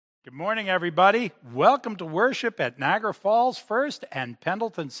Good morning, everybody. Welcome to worship at Niagara Falls First and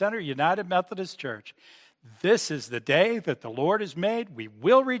Pendleton Center United Methodist Church. This is the day that the Lord has made. We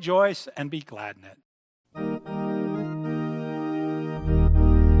will rejoice and be glad in it.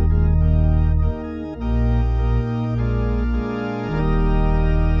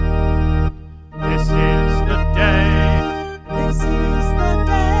 This is the day. This is the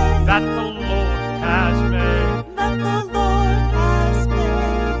day that the Lord has made. That the Lord has made.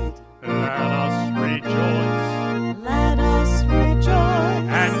 Let us rejoice. Let us rejoice.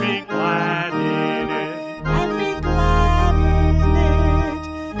 And be glad in it. And be glad in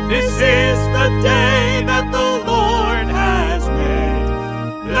it. This is the day that the Lord has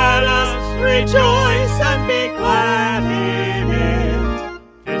made. Let us rejoice and be glad in it.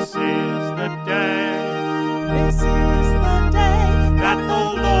 This is the day. This is the day that the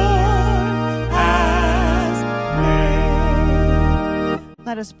Lord has made.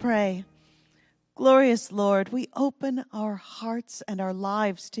 Let us pray. Glorious Lord, we open our hearts and our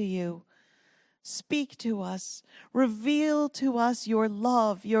lives to you. Speak to us. Reveal to us your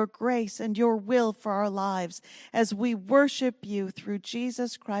love, your grace, and your will for our lives as we worship you through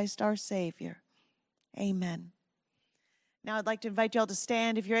Jesus Christ, our Savior. Amen. Now I'd like to invite you all to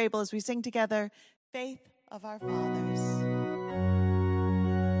stand, if you're able, as we sing together, Faith of Our Fathers.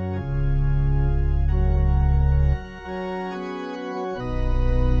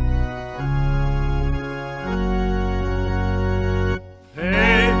 Faith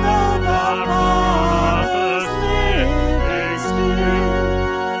of our fathers living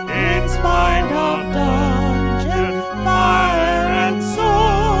still, in spite of dungeon, fire, and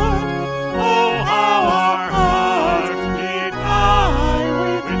sword. Oh, how our hearts beat high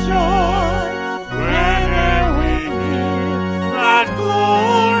with joy whene'er we hear that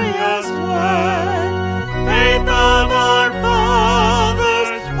glorious word. Faith of our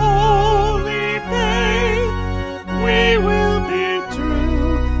fathers, holy faith, we will be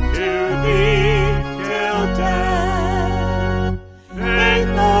true to thee till death. Faith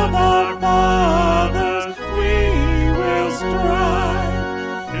of our fathers, we will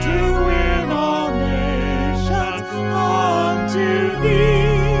strive to win all nations unto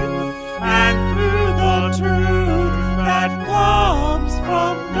thee, and through the truth that comes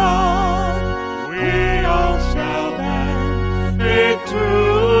from God, we all shall then be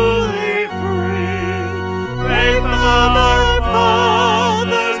truly free. Faith of our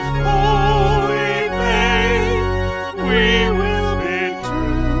fathers, holy faith, we will be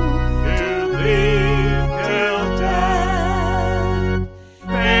true to thee till death.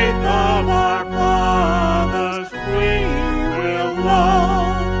 Faith of our fathers, we will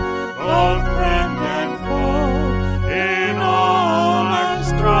love both friend and foe in all our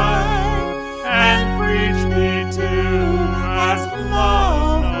strife, and preach thee too as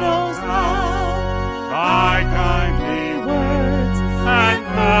love knows how, by kindly words and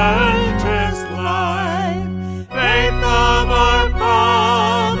virtuous life. Faith of our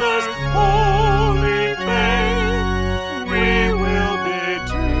fathers, holy faith, we will be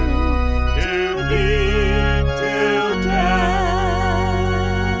true to thee till death.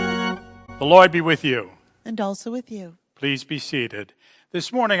 The Lord be with you. And also with you. Please be seated.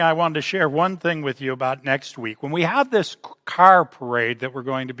 This morning I wanted to share one thing with you about next week. When we have this car parade that we're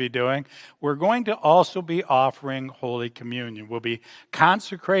going to be doing, we're going to also be offering Holy Communion. We'll be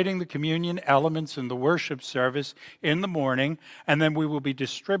consecrating the communion elements in the worship service in the morning, and then we will be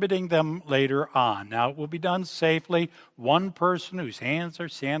distributing them later on. Now, it will be done safely. One person whose hands are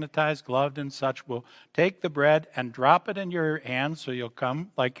sanitized, gloved, and such will take the bread and drop it in your hand, so you'll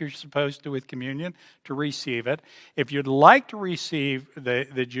come like you're supposed to with communion to receive it. If you'd like to receive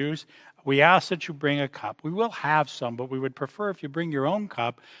the juice, we ask that you bring a cup. We will have some, but we would prefer if you bring your own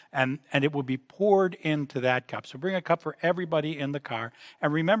cup, and it will be poured into that cup. So bring a cup for everybody in the car.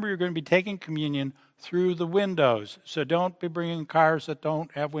 And remember, you're going to be taking communion through the windows. So don't be bringing cars that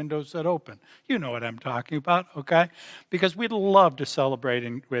don't have windows that open. You know what I'm talking about, okay? Because we'd love to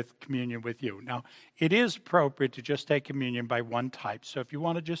celebrate with communion with you. Now, it is appropriate to just take communion by one type. So if you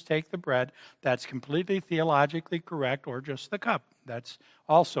want to just take the bread, that's completely theologically correct, or just the cup. That's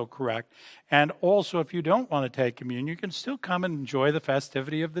also correct. And also, if you don't want to take communion, you can still come and enjoy the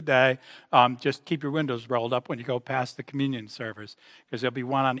festivity of the day. Just keep your windows rolled up when you go past the communion service, because there'll be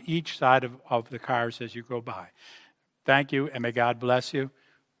one on each side of the cars as you go by. Thank you, and may God bless you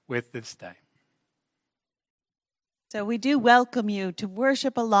with this day. So we do welcome you to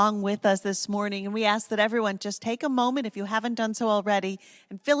worship along with us this morning, and we ask that everyone just take a moment, if you haven't done so already,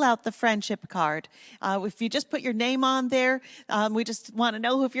 and fill out the friendship card. If you just put your name on there, we just want to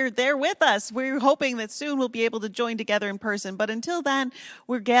know if you're there with us. We're hoping that soon we'll be able to join together in person, but until then,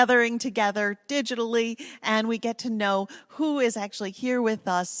 we're gathering together digitally, and we get to know who is actually here with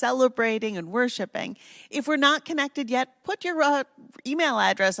us, celebrating and worshiping. If we're not connected yet, put your email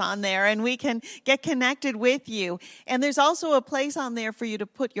address on there, and we can get connected with you. And there's also a place on there for you to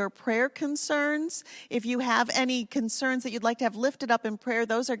put your prayer concerns. If you have any concerns that you'd like to have lifted up in prayer,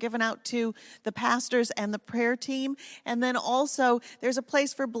 those are given out to the pastors and the prayer team. And then also there's a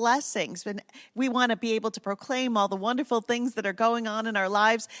place for blessings. And we want to be able to proclaim all the wonderful things that are going on in our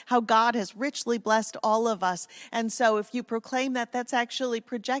lives, how God has richly blessed all of us. And so if you proclaim that, that's actually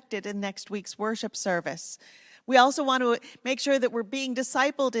projected in next week's worship service. We also want to make sure that we're being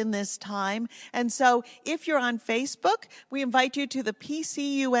discipled in this time. And so if you're on Facebook, we invite you to the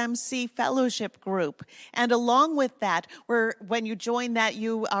PCUMC Fellowship Group. And along with that, when you join that,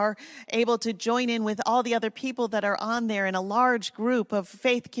 you are able to join in with all the other people that are on there in a large group of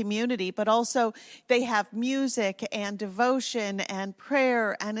faith community. But also they have music and devotion and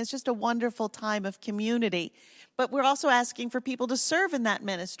prayer, and it's just a wonderful time of community. But we're also asking for people to serve in that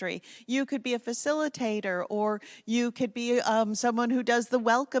ministry. You could be a facilitator, or you could be someone who does the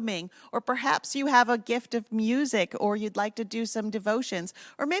welcoming, or perhaps you have a gift of music, or you'd like to do some devotions,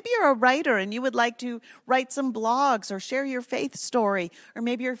 or maybe you're a writer and you would like to write some blogs or share your faith story, or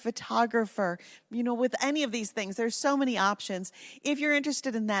maybe you're a photographer. With any of these things, there's so many options. If you're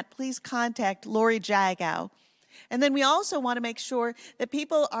interested in that, please contact Lori Jagow. And then we also want to make sure that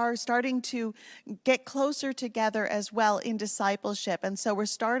people are starting to get closer together as well in discipleship. And so we're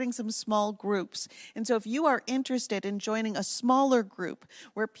starting some small groups. And so if you are interested in joining a smaller group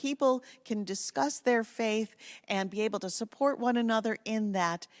where people can discuss their faith and be able to support one another in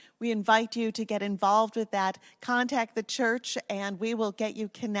that, we invite you to get involved with that. Contact the church and we will get you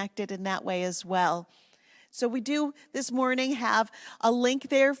connected in that way as well. So we do this morning have a link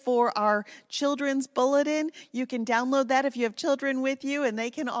there for our children's bulletin. You can download that if you have children with you, and they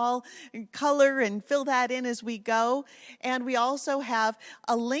can all color and fill that in as we go. And we also have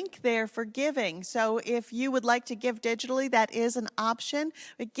a link there for giving. So if you would like to give digitally, that is an option.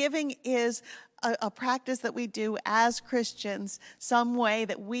 But giving is a practice that we do as Christians, some way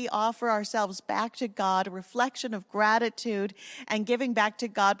that we offer ourselves back to God, a reflection of gratitude and giving back to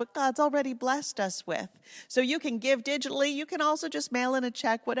God what God's already blessed us with. So you can give digitally. You can also just mail in a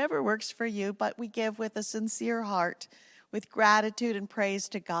check, whatever works for you, but we give with a sincere heart, with gratitude and praise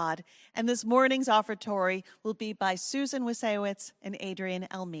to God. And this morning's offertory will be by Susan Wisewitz and Adrian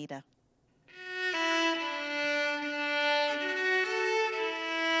Almeida.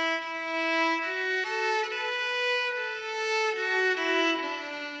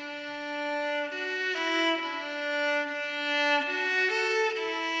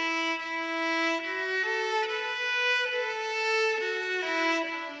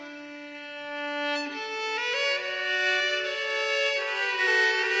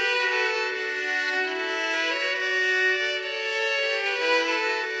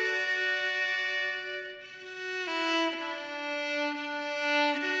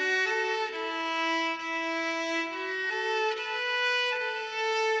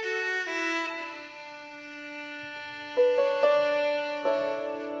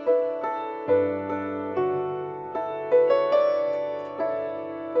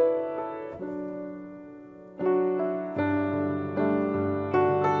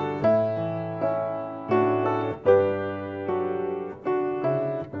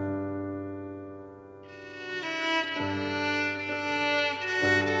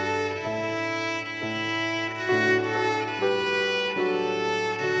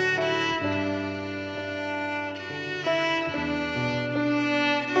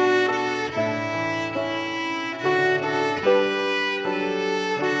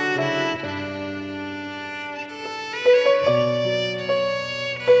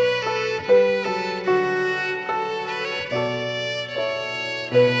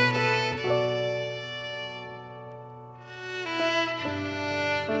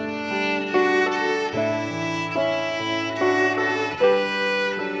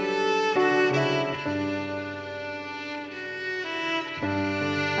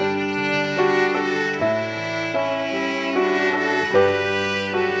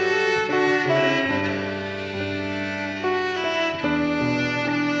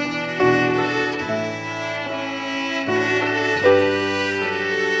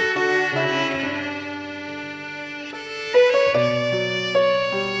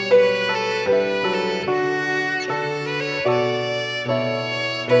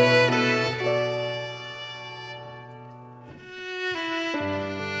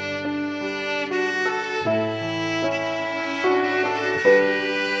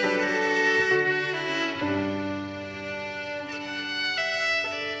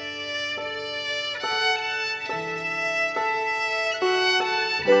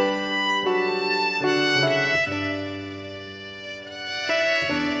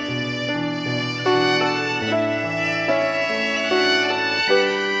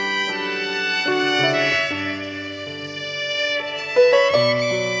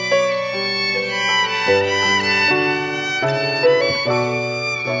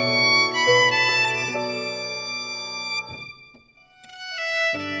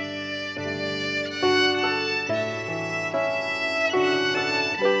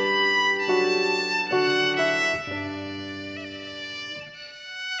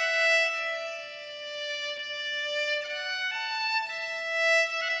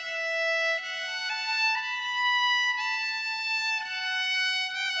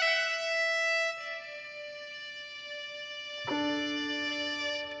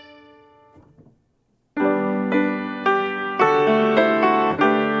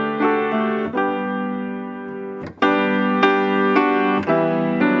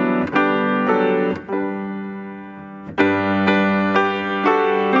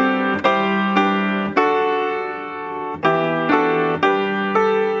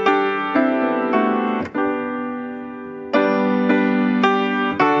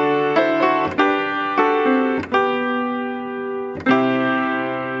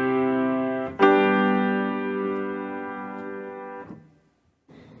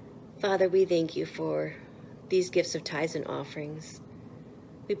 Father, we thank you for these gifts of tithes and offerings.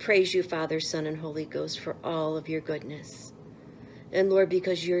 We praise you, Father, Son, and Holy Ghost, for all of your goodness. And Lord,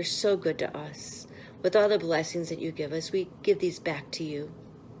 because you're so good to us, with all the blessings that you give us, we give these back to you.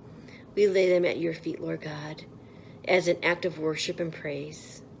 We lay them at your feet, Lord God, as an act of worship and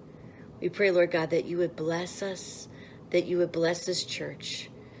praise. We pray, Lord God, that you would bless us, that you would bless this church,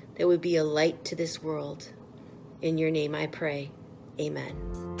 that would be a light to this world. In your name I pray. Amen.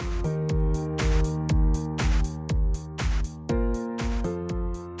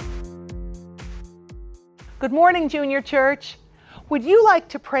 Good morning, Junior Church. Would you like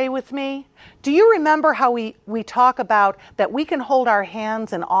to pray with me? Do you remember how we talk about that we can hold our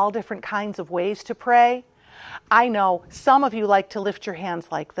hands in all different kinds of ways to pray? I know some of you like to lift your hands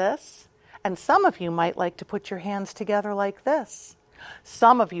like this, and some of you might like to put your hands together like this.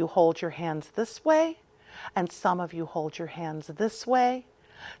 Some of you hold your hands this way, and some of you hold your hands this way.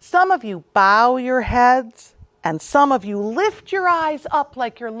 Some of you bow your heads, and some of you lift your eyes up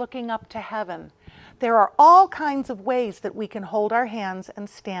like you're looking up to heaven. There are all kinds of ways that we can hold our hands and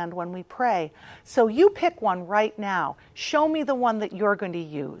stand when we pray. So you pick one right now. Show me the one that you're going to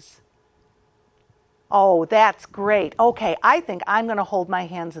use. Oh, that's great. Okay, I think I'm going to hold my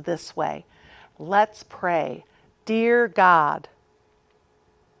hands this way. Let's pray. Dear God,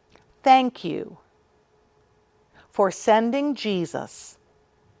 thank you for sending Jesus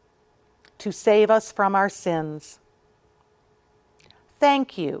to save us from our sins.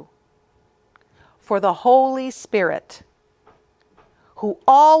 Thank you for the Holy Spirit, who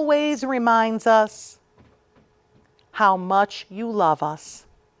always reminds us how much you love us.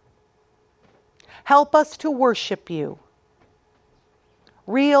 Help us to worship you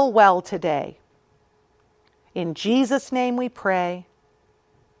real well today. In Jesus' name we pray.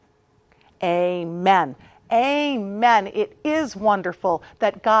 Amen. Amen. It is wonderful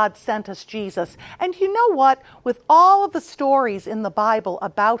that God sent us Jesus. And you know what? With all of the stories in the Bible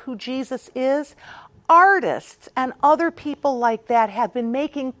about who Jesus is, artists and other people like that have been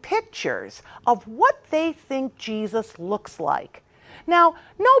making pictures of what they think Jesus looks like. Now,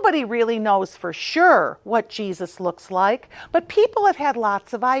 nobody really knows for sure what Jesus looks like, but people have had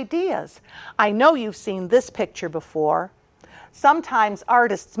lots of ideas. I know you've seen this picture before. Sometimes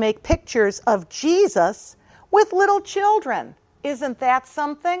artists make pictures of Jesus with little children. Isn't that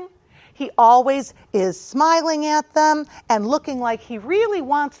something? He always is smiling at them and looking like he really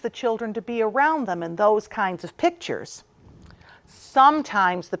wants the children to be around them in those kinds of pictures.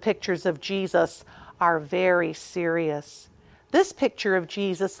 Sometimes the pictures of Jesus are very serious. This picture of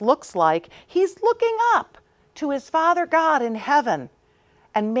Jesus looks like he's looking up to his Father God in heaven,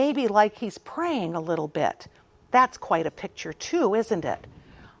 and maybe like he's praying a little bit. That's quite a picture too, isn't it?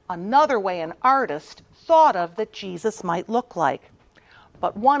 Another way an artist thought of that Jesus might look like.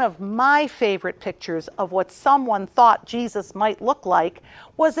 But one of my favorite pictures of what someone thought Jesus might look like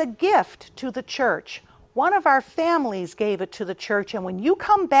was a gift to the church. One of our families gave it to the church, and when you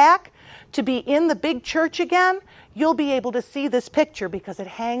come back to be in the big church again, you'll be able to see this picture because it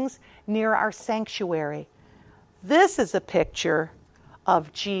hangs near our sanctuary. This is a picture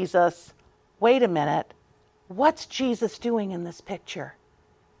of Jesus. Wait a minute. What's Jesus doing in this picture?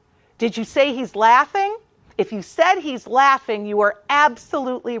 Did you say he's laughing? If you said he's laughing, you are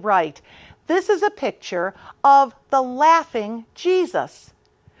absolutely right. This is a picture of the laughing Jesus.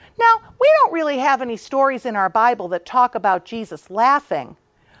 Now, we don't really have any stories in our Bible that talk about Jesus laughing.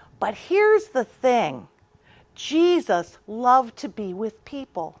 But here's the thing. Jesus loved to be with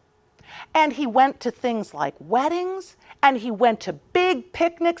people. And he went to things like weddings, and he went to big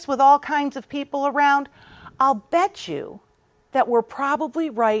picnics with all kinds of people around. I'll bet you that we're probably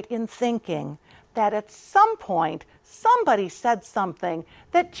right in thinking that at some point somebody said something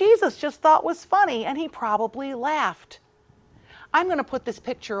that Jesus just thought was funny, and he probably laughed. I'm going to put this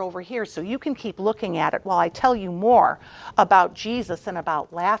picture over here so you can keep looking at it while I tell you more about Jesus and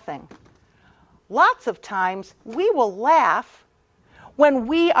about laughing. Lots of times we will laugh when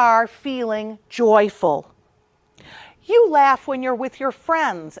we are feeling joyful. You laugh when you're with your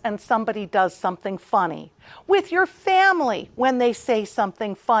friends and somebody does something funny, with your family when they say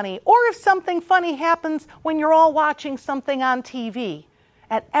something funny, or if something funny happens when you're all watching something on TV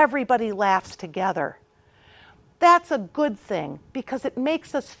and everybody laughs together. That's a good thing because it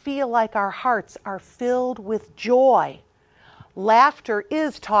makes us feel like our hearts are filled with joy. Laughter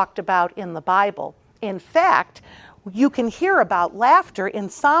is talked about in the Bible. In fact, you can hear about laughter in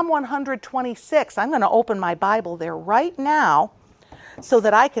Psalm 126. I'm going to open my Bible there right now so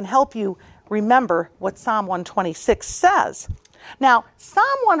that I can help you remember what Psalm 126 says. Now, Psalm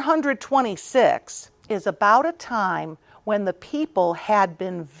 126 is about a time when the people had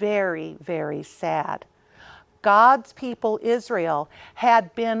been very, very sad. God's people, Israel,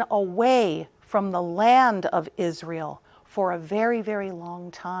 had been away from the land of Israel for a very, very long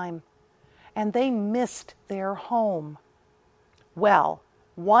time. And they missed their home. Well,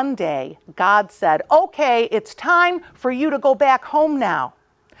 one day, God said, okay, it's time for you to go back home now.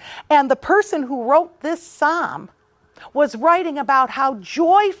 And the person who wrote this psalm was writing about how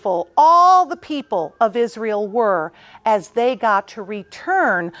joyful all the people of Israel were as they got to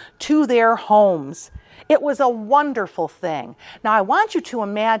return to their homes. It was a wonderful thing. Now, I want you to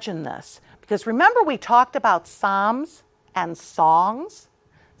imagine this, because remember we talked about psalms and songs?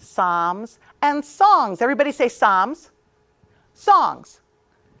 Psalms and songs. Everybody say psalms. Songs.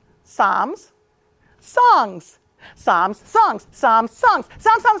 Psalms. Songs. Psalms. Songs. Psalms. Songs.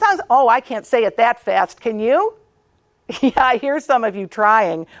 Psalms. Songs. Songs. Oh, I can't say it that fast. Can you? Yeah, I hear some of you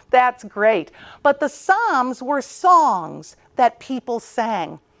trying. That's great. But the Psalms were songs that people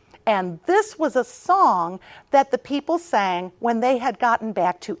sang. And this was a song that the people sang when they had gotten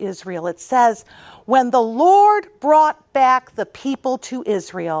back to Israel. It says, when the Lord brought back the people to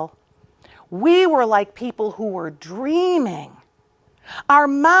Israel, we were like people who were dreaming. Our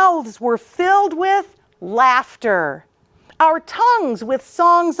mouths were filled with laughter, our tongues with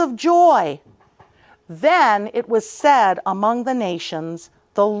songs of joy. Then it was said among the nations,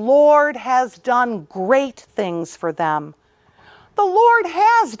 the Lord has done great things for them. The Lord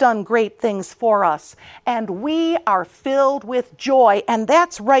has done great things for us, and we are filled with joy. And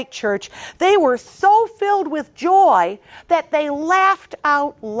that's right, church. They were so filled with joy that they laughed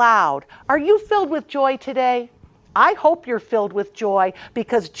out loud. Are you filled with joy today? I hope you're filled with joy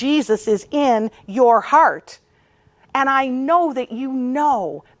because Jesus is in your heart. And I know that you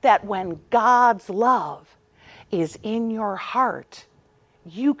know that when God's love is in your heart,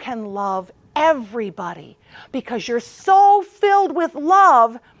 you can love everybody because you're so filled with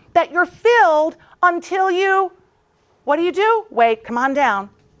love that you're filled until you, what do? Wait, come on down.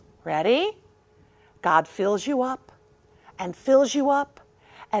 Ready? God fills you up and fills you up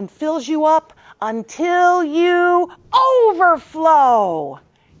and fills you up until you overflow.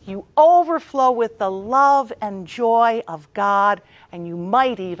 You overflow with the love and joy of God, and you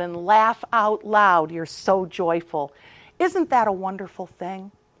might even laugh out loud. You're so joyful. Isn't that a wonderful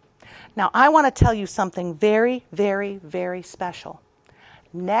thing? Now, I want to tell you something very, very, very special.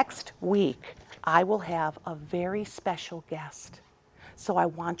 Next week, I will have a very special guest. So I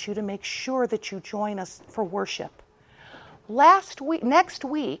want you to make sure that you join us for worship. Next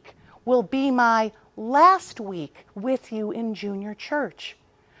week will be my last week with you in junior church.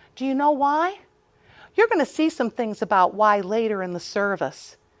 Do you know why? You're going to see some things about why later in the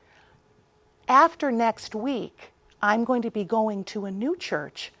service. After next week, I'm going to be going to a new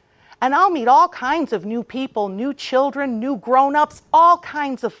church. And I'll meet all kinds of new people, new children, new grown-ups, all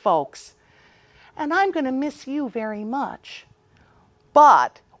kinds of folks. And I'm going to miss you very much.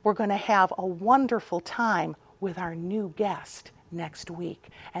 But we're going to have a wonderful time with our new guest next week.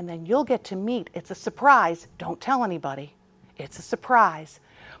 And then you'll get to meet. It's a surprise. Don't tell anybody. It's a surprise.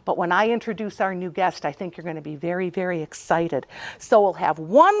 But when I introduce our new guest, I think you're going to be very, very excited. So we'll have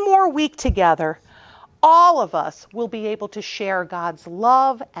one more week together. All of us will be able to share God's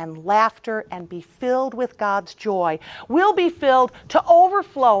love and laughter and be filled with God's joy. We'll be filled to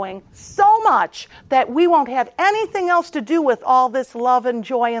overflowing so much that we won't have anything else to do with all this love and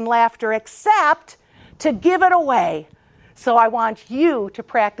joy and laughter except to give it away. So I want you to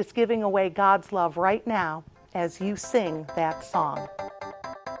practice giving away God's love right now as you sing that song.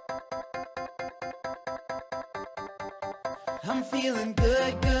 I'm feeling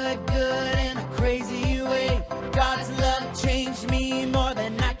good, good, good in a crazy way. God's love changed me more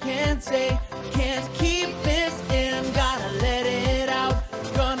than I can say. Can't keep this in, gotta let it out.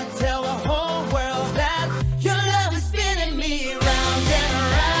 Gonna tell the whole world that your love is spinning me round and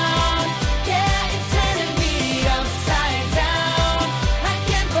around. Yeah, it's turning me upside down. I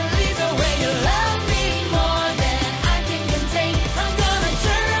can't believe the way you love me more than I can contain. I'm gonna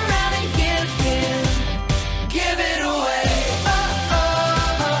turn around and give it away.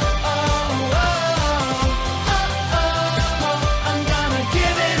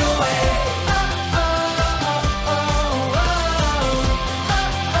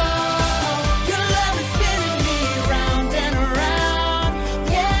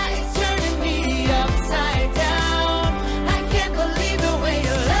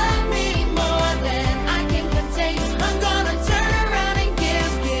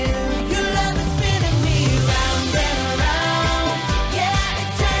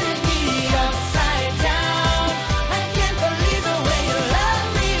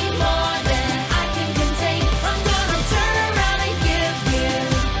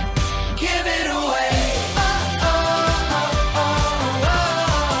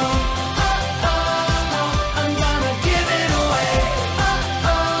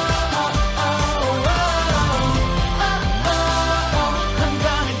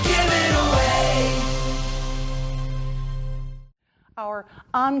 Our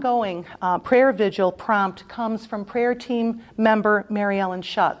ongoing prayer vigil prompt comes from prayer team member Mary Ellen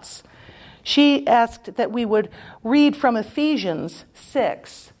Schutz. She asked that we would read from Ephesians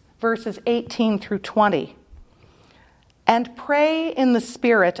 6, verses 18 through 20. And pray in the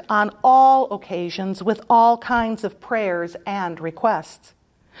Spirit on all occasions with all kinds of prayers and requests.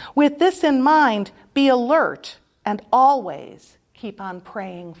 With this in mind, be alert and always keep on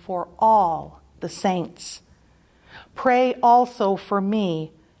praying for all the saints. Pray also for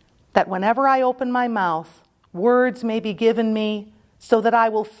me, that whenever I open my mouth, words may be given me, so that I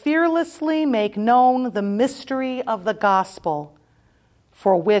will fearlessly make known the mystery of the gospel,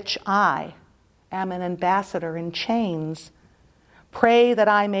 for which I am an ambassador in chains. Pray that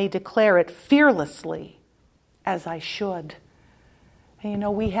I may declare it fearlessly, as I should. And you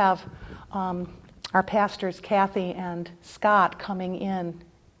know, we have our pastors, Kathy and Scott, coming in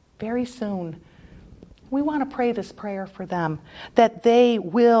very soon. We want to pray this prayer for them, that they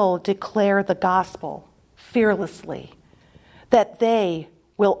will declare the gospel fearlessly, that they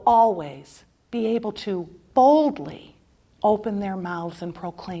will always be able to boldly open their mouths and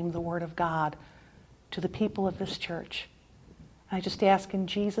proclaim the word of God to the people of this church. I just ask in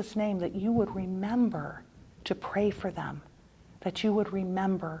Jesus' name that you would remember to pray for them, that you would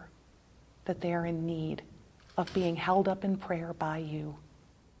remember that they are in need of being held up in prayer by you.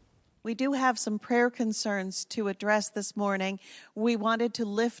 We do have some prayer concerns to address this morning. We wanted to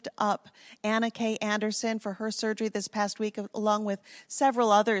lift up Anna K. Anderson for her surgery this past week, along with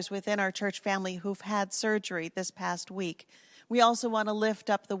several others within our church family who've had surgery this past week. We also want to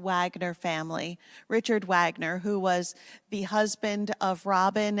lift up the Wagner family. Richard Wagner, who was the husband of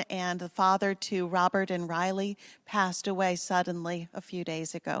Robin and the father to Robert and Riley, passed away suddenly a few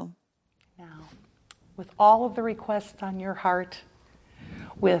days ago. Now, with all of the requests on your heart,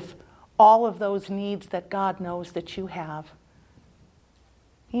 with all of those needs that God knows that you have,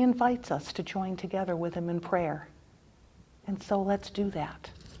 He invites us to join together with Him in prayer. And so let's do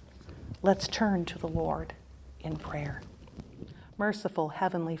that. Let's turn to the Lord in prayer. Merciful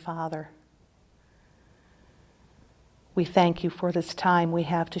Heavenly Father, we thank you for this time we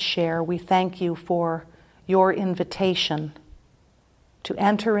have to share. We thank you for your invitation to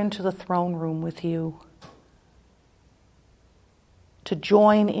enter into the throne room with you, to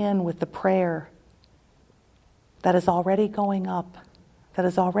join in with the prayer that is already going up, that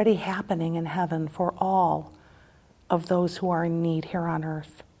is already happening in heaven for all of those who are in need here on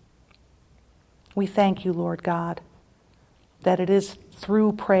earth. We thank you, Lord God, that it is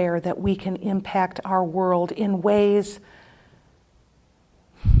through prayer that we can impact our world in ways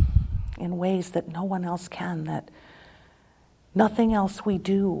in ways that no one else can, that nothing else we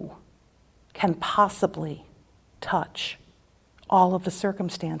do can possibly touch all of the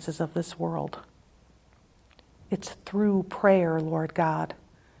circumstances of this world. It's through prayer, Lord God,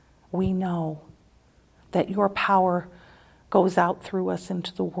 we know that your power goes out through us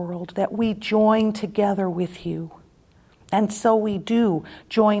into the world, that we join together with you. And so we do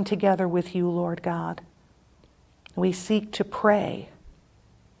join together with you, Lord God. We seek to pray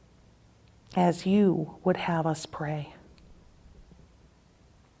as you would have us pray.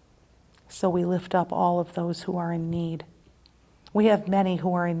 So we lift up all of those who are in need. We have many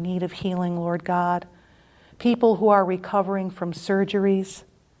who are in need of healing, Lord God. People who are recovering from surgeries,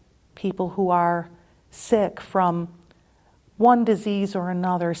 people who are sick from one disease or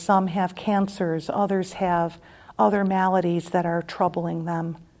another. Some have cancers, others have other maladies that are troubling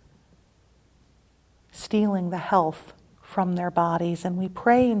them, stealing the health from their bodies. And we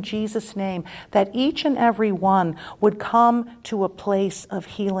pray in Jesus' name that each and every one would come to a place of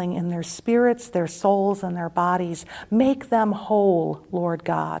healing in their spirits, their souls, and their bodies. Make them whole, Lord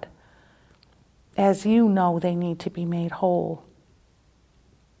God, as you know they need to be made whole.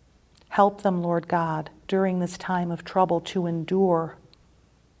 Help them, Lord God, during this time of trouble to endure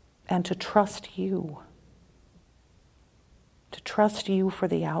and to trust you. To trust you for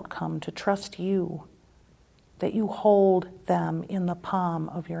the outcome, to trust you that you hold them in the palm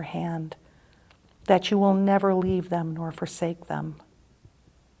of your hand, that you will never leave them nor forsake them.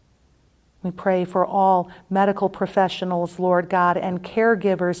 We pray for all medical professionals, Lord God, and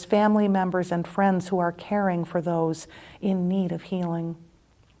caregivers, family members, and friends who are caring for those in need of healing.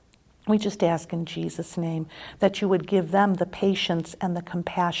 We just ask in Jesus' name that you would give them the patience and the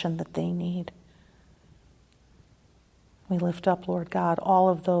compassion that they need. We lift up, Lord God, all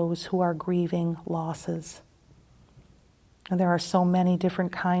of those who are grieving losses. And there are so many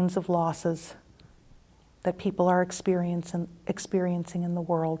different kinds of losses that people are experiencing in the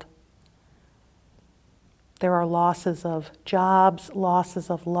world. There are losses of jobs, losses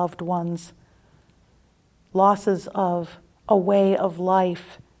of loved ones, losses of a way of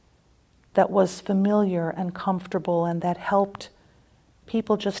life that was familiar and comfortable and that helped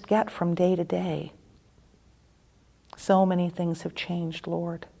people just get from day to day. So many things have changed,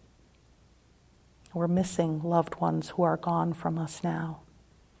 Lord. We're missing loved ones who are gone from us now.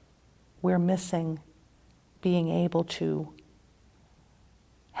 We're missing being able to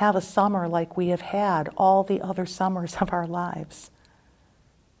have a summer like we have had all the other summers of our lives.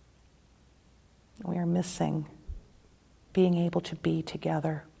 We are missing being able to be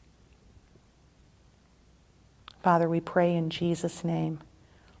together. Father, we pray in Jesus' name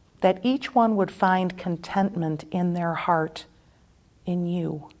that each one would find contentment in their heart in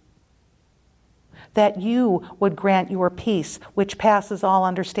you. That you would grant your peace, which passes all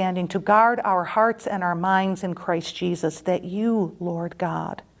understanding, to guard our hearts and our minds in Christ Jesus. That you, Lord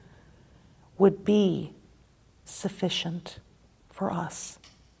God, would be sufficient for us.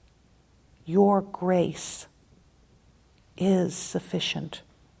 Your grace is sufficient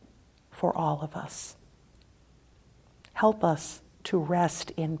for all of us. Help us to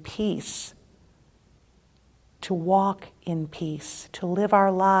rest in peace, to walk in peace, to live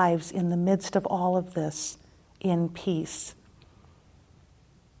our lives in the midst of all of this in peace,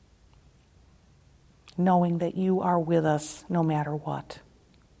 knowing that you are with us no matter what.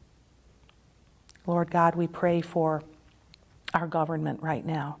 Lord God, we pray for our government right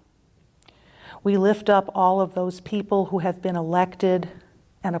now. We lift up all of those people who have been elected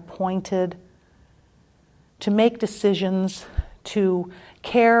and appointed to make decisions, to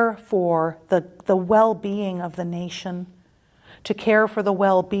care for the well-being of the nation, to care for the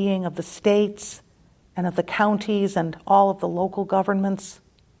well-being of the states and of the counties and all of the local governments,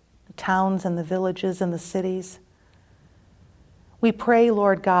 the towns and the villages and the cities. We pray,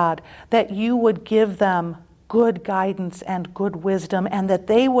 Lord God, that you would give them good guidance and good wisdom, and that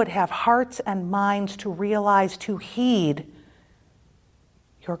they would have hearts and minds to realize, to heed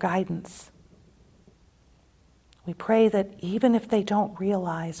your guidance. We pray that even if they don't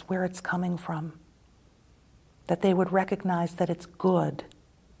realize where it's coming from, that they would recognize that it's good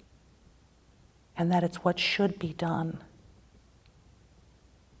and that it's what should be done.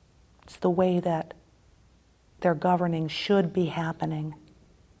 It's the way that their governing should be happening.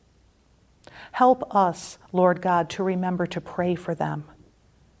 Help us, Lord God, to remember to pray for them.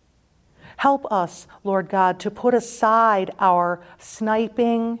 Help us, Lord God, to put aside our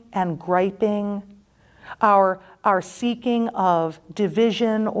sniping and griping, our seeking of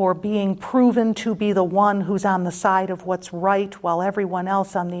division or being proven to be the one who's on the side of what's right while everyone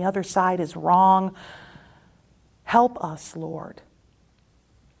else on the other side is wrong. Help us, Lord,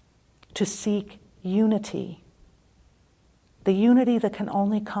 to seek unity, the unity that can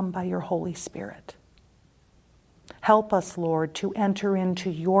only come by your Holy Spirit. Help us, Lord, to enter into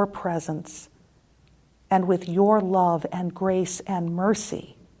your presence, and with your love and grace and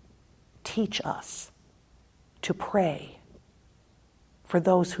mercy, teach us to pray for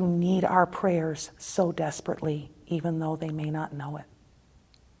those who need our prayers so desperately, even though they may not know it.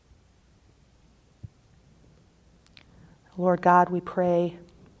 Lord God, we pray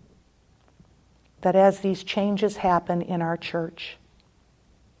that as these changes happen in our church,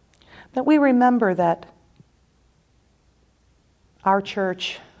 that we remember that our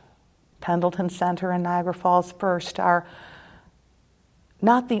church, Pendleton Center and Niagara Falls First, are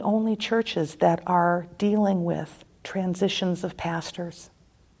not the only churches that are dealing with transitions of pastors.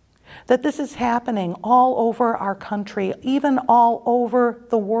 That this is happening all over our country, even all over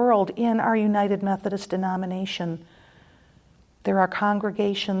the world in our United Methodist denomination. There are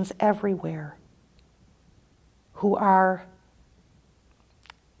congregations everywhere who are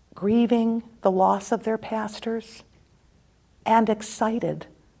grieving the loss of their pastors and excited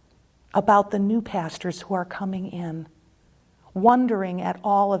about the new pastors who are coming in, wondering at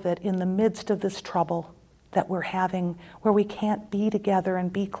all of it in the midst of this trouble that we're having, where we can't be together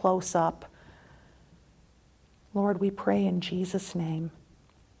and be close up. Lord, we pray in Jesus' name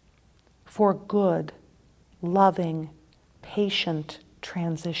for good, loving, patient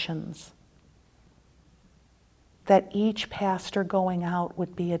transitions, that each pastor going out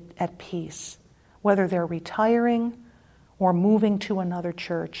would be at peace, whether they're retiring or moving to another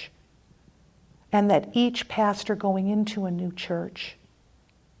church, and that each pastor going into a new church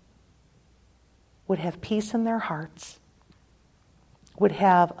would have peace in their hearts, would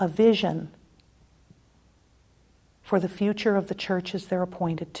have a vision for the future of the churches they're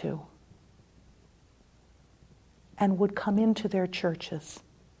appointed to, and would come into their churches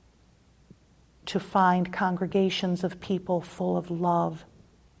to find congregations of people full of love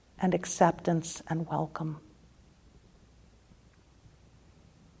and acceptance and welcome.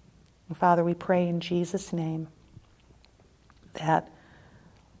 And Father, we pray in Jesus' name that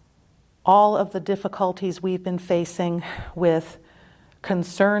all of the difficulties we've been facing with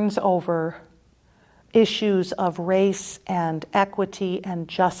concerns over issues of race and equity and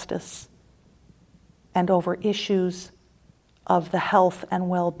justice, and over issues of the health and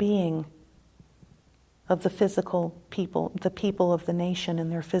well-being of the people of the nation in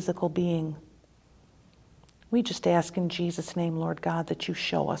their physical being. We just ask in Jesus' name, Lord God, that you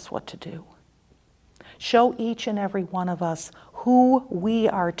show us what to do. Show each and every one of us who we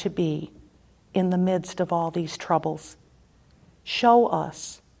are to be in the midst of all these troubles. Show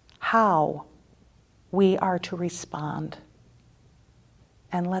us how we are to respond.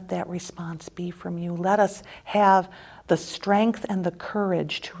 And let that response be from you. Let us have the strength and the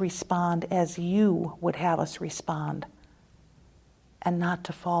courage to respond as you would have us respond, and not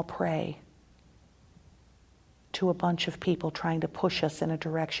to fall prey to a bunch of people trying to push us in a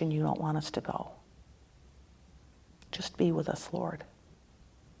direction you don't want us to go. Just be with us, Lord.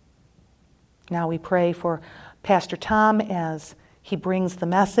 Now we pray for Pastor Tom as he brings the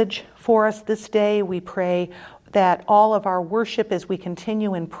message for us this day. We pray that all of our worship, as we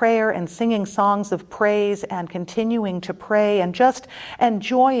continue in prayer and singing songs of praise and continuing to pray and just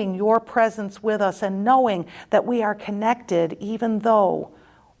enjoying your presence with us and knowing that we are connected even though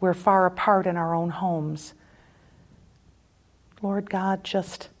we're far apart in our own homes. Lord God,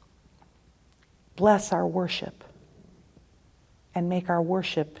 just bless our worship and make our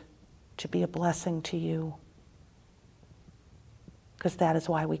worship to be a blessing to you, because that is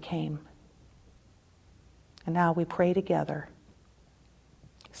why we came. And now we pray together,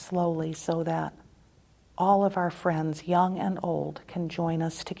 slowly, so that all of our friends, young and old, can join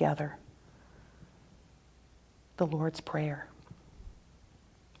us together. The Lord's Prayer.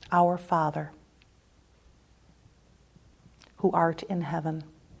 Our Father, who art in heaven,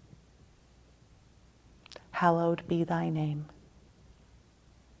 hallowed be thy name.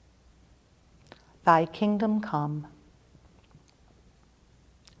 Thy kingdom come,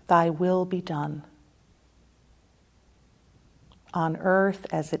 thy will be done, on earth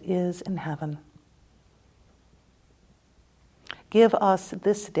as it is in heaven. Give us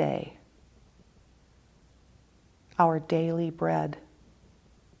this day our daily bread,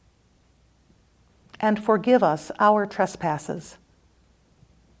 and forgive us our trespasses,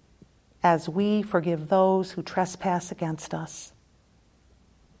 as we forgive those who trespass against us.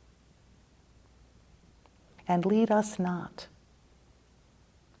 And lead us not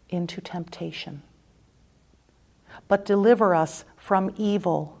into temptation, but deliver us from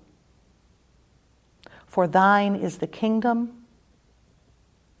evil. For thine is the kingdom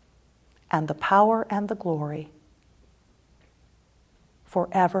and the power and the glory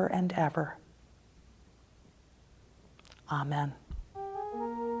forever and ever. Amen.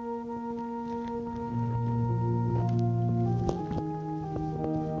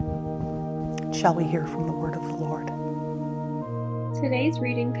 Shall we hear from the word of the Lord? Today's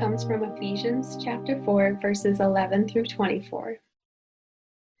reading comes from Ephesians chapter 4, verses 11 through 24.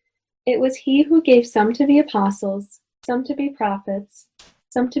 It was he who gave some to be apostles, some to be prophets,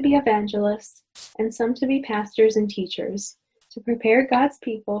 some to be evangelists, and some to be pastors and teachers, to prepare God's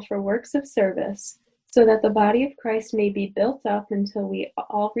people for works of service, so that the body of Christ may be built up until we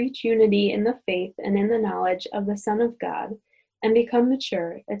all reach unity in the faith and in the knowledge of the Son of God, and become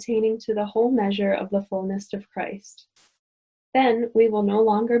mature, attaining to the whole measure of the fullness of Christ. Then we will no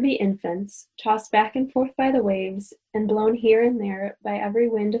longer be infants, tossed back and forth by the waves, and blown here and there by every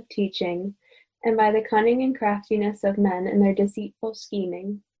wind of teaching, and by the cunning and craftiness of men and their deceitful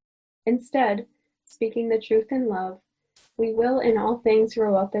scheming. Instead, speaking the truth in love, we will in all things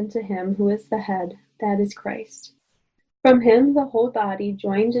grow up into him who is the head, that is Christ. From him the whole body,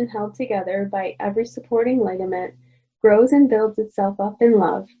 joined and held together by every supporting ligament, grows and builds itself up in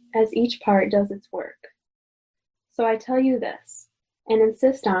love, as each part does its work. So I tell you this, and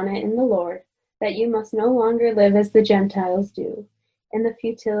insist on it in the Lord, that you must no longer live as the Gentiles do, in the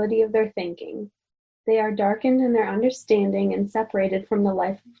futility of their thinking. They are darkened in their understanding and separated from the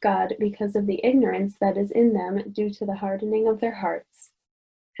life of God because of the ignorance that is in them due to the hardening of their hearts.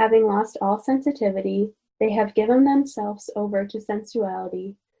 Having lost all sensitivity, they have given themselves over to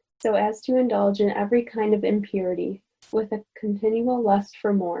sensuality, so as to indulge in every kind of impurity, with a continual lust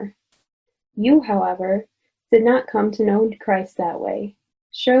for more. You, however, did not come to know Christ that way.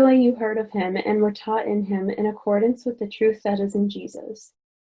 Surely you heard of him and were taught in him in accordance with the truth that is in Jesus.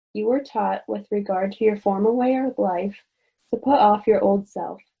 You were taught, with regard to your former way of life, to put off your old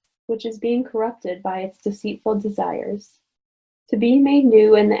self, which is being corrupted by its deceitful desires, to be made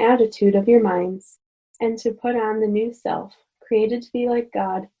new in the attitude of your minds, and to put on the new self, created to be like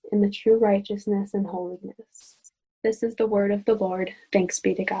God in the true righteousness and holiness. This is the word of the Lord. Thanks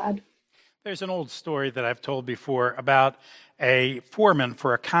be to God. There's an old story that I've told before about a foreman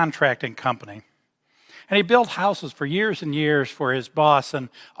for a contracting company. And he built houses for years and years for his boss and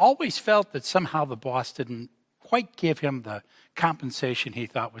always felt that somehow the boss didn't quite give him the compensation he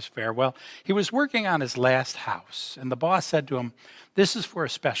thought was fair. Well, he was working on his last house, and the boss said to him, "This is for a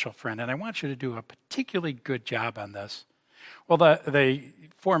special friend, and I want you to do a particularly good job on this." Well, the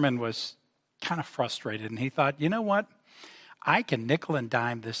foreman was kind of frustrated, and he thought, you know what? I can nickel and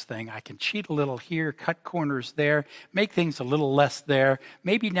dime this thing. I can cheat a little here, cut corners there, make things a little less there,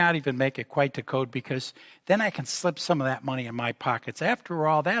 maybe not even make it quite to code, because then I can slip some of that money in my pockets. After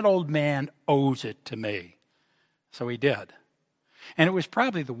all, that old man owes it to me. So he did. And it was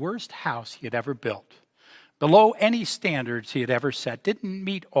probably the worst house he had ever built. Below any standards he had ever set, didn't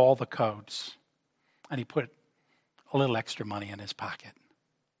meet all the codes. And he put a little extra money in his pocket.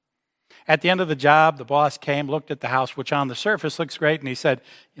 At the end of the job, the boss came, looked at the house, which on the surface looks great, and he said,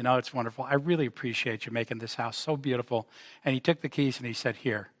 "You know, it's wonderful. I really appreciate you making this house so beautiful." And he took the keys and he said,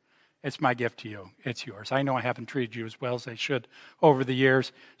 "Here, it's my gift to you. It's yours. I know I haven't treated you as well as I should over the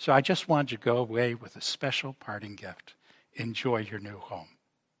years, so I just want you to go away with a special parting gift. Enjoy your new home."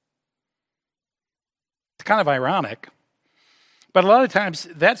 It's kind of ironic, but a lot of times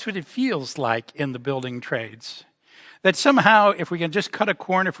that's what it feels like in the building trades. That somehow, if we can just cut a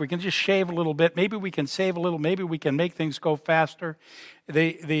corner, if we can just shave a little bit, maybe we can save a little, maybe we can make things go faster.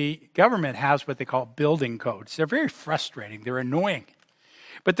 The government has what they call building codes. They're very frustrating. They're annoying.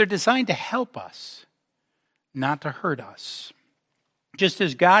 But they're designed to help us, not to hurt us. Just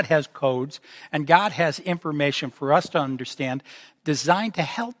as God has codes and God has information for us to understand, designed to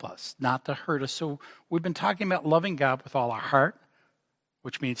help us, not to hurt us. So we've been talking about loving God with all our heart,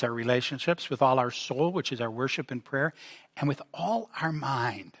 which means our relationships, with all our soul, which is our worship and prayer, and with all our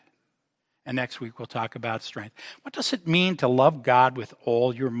mind. And next week we'll talk about strength. What does it mean to love God with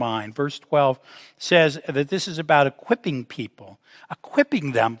all your mind? Verse 12 says that this is about equipping people,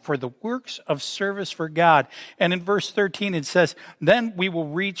 equipping them for the works of service for God. And in verse 13 it says, then we will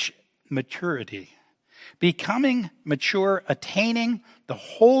reach maturity, becoming mature, attaining the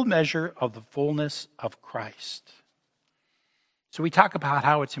whole measure of the fullness of Christ. So we talk about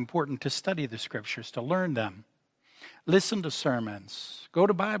how it's important to study the scriptures, to learn them. Listen to sermons. Go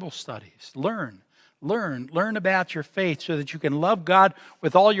to Bible studies. Learn about your faith so that you can love God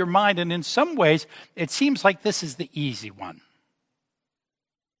with all your mind. And in some ways, it seems like this is the easy one.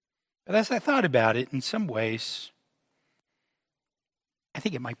 But as I thought about it, in some ways, I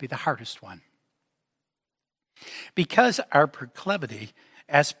think it might be the hardest one. Because our proclivity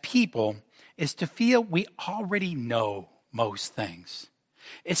as people is to feel we already know most things,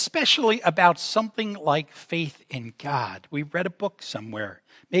 especially about something like faith in God. We read a book somewhere,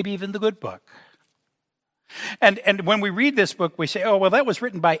 maybe even the good book. And when we read this book, we say, oh, well, that was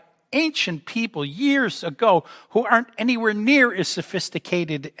written by ancient people years ago who aren't anywhere near as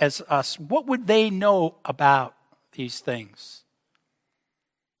sophisticated as us. What would they know about these things?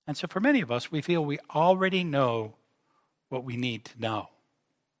 And so for many of us, we feel we already know what we need to know.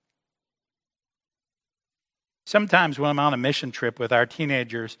 Sometimes when I'm on a mission trip with our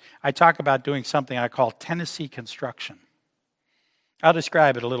teenagers, I talk about doing something I call Tennessee construction. I'll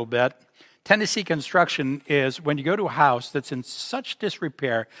describe it a little bit. Tennessee construction is when you go to a house that's in such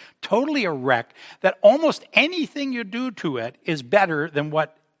disrepair, totally a wreck, that almost anything you do to it is better than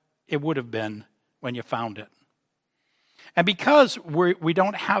what it would have been when you found it. And because we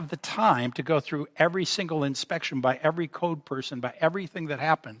don't have the time to go through every single inspection by every code person, by everything that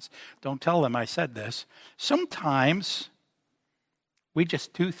happens, don't tell them I said this, sometimes we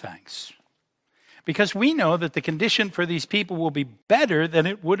just do things. Because we know that the condition for these people will be better than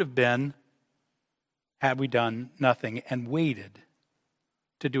it would have been had we done nothing and waited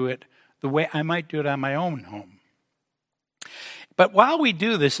to do it the way I might do it on my own home. But while we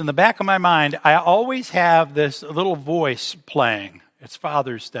do this, in the back of my mind, I always have this little voice playing. It's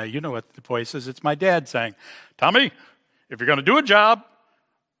Father's Day. You know what the voice is. It's my dad saying, Tommy, if you're going to do a job,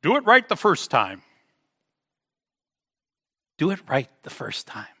 do it right the first time. Do it right the first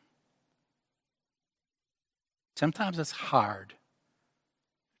time. Sometimes it's hard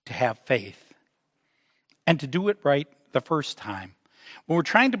to have faith and to do it right the first time. When we're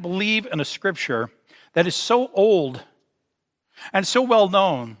trying to believe in a scripture that is so old and so well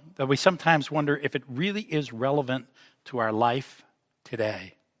known that we sometimes wonder if it really is relevant to our life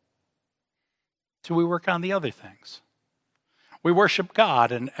today. So we work on the other things. We worship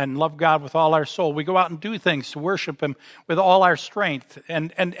God and love God with all our soul. We go out and do things to worship Him with all our strength.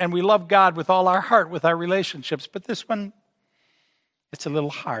 And we love God with all our heart, with our relationships. But this one, it's a little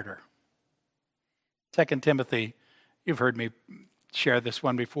harder. 2 Timothy, you've heard me share this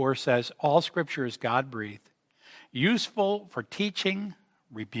one before, says, all Scripture is God-breathed, useful for teaching,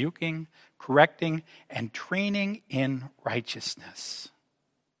 rebuking, correcting, and training in righteousness.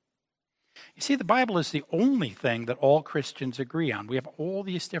 You see, the Bible is the only thing that all Christians agree on. We have all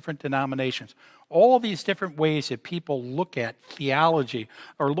these different denominations, all these different ways that people look at theology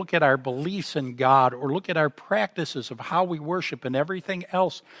or look at our beliefs in God or look at our practices of how we worship and everything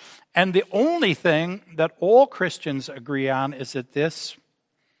else. And the only thing that all Christians agree on is that this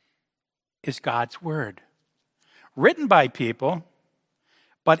is God's Word, written by people,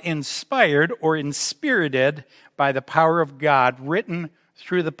 but inspired or inspirited by the power of God, written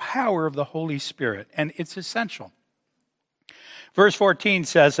through the power of the Holy Spirit. And it's essential. Verse 14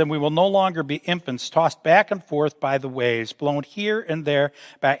 says, and we will no longer be infants tossed back and forth by the waves, blown here and there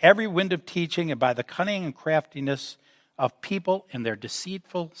by every wind of teaching and by the cunning and craftiness of people in their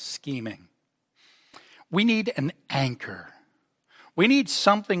deceitful scheming. We need an anchor. We need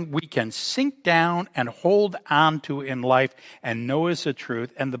something we can sink down and hold on to in life and know is the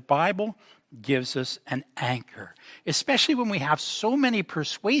truth. And the Bible gives us an anchor, especially when we have so many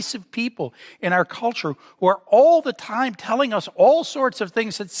persuasive people in our culture who are all the time telling us all sorts of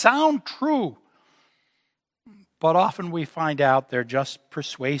things that sound true. But often we find out they're just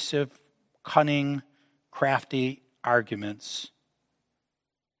persuasive, cunning, crafty arguments.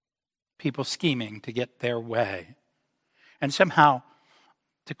 People scheming to get their way. And somehow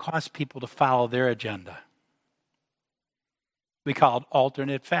to cause people to follow their agenda. We call it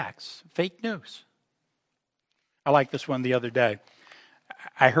alternate facts, fake news. I like this one the other day.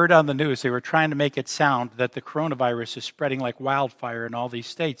 I heard on the news they were trying to make it sound that the coronavirus is spreading like wildfire in all these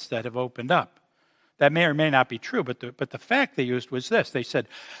states that have opened up. That may or may not be true, but the fact they used was this. They said,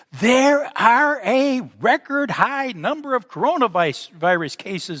 there are a record high number of coronavirus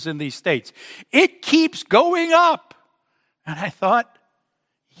cases in these states. It keeps going up. And I thought,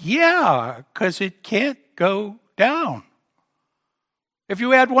 yeah, because it can't go down. If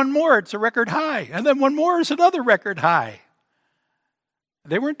you add one more, it's a record high. And then one more is another record high.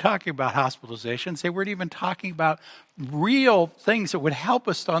 They weren't talking about hospitalizations. They weren't even talking about real things that would help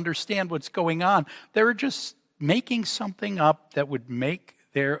us to understand what's going on. They were just making something up that would make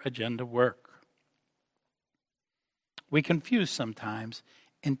their agenda work. We confuse sometimes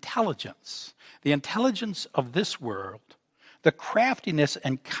intelligence, the intelligence of this world, the craftiness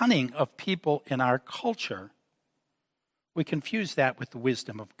and cunning of people in our culture. We confuse that with the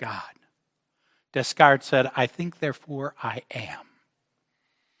wisdom of God. Descartes said, I think, therefore I am.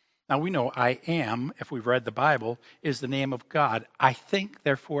 Now we know I am, if we've read the Bible, is the name of God. I think,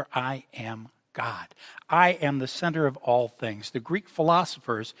 therefore I am God. I am the center of all things. The Greek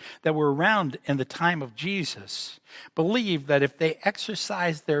philosophers that were around in the time of Jesus believed that if they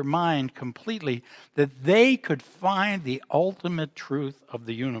exercised their mind completely, that they could find the ultimate truth of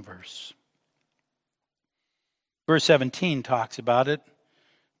the universe. Verse 17 talks about it.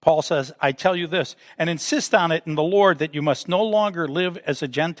 Paul says, I tell you this, and insist on it in the Lord, that you must no longer live as the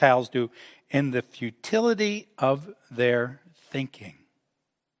Gentiles do, in the futility of their thinking.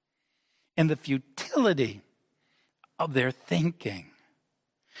 In the futility of their thinking.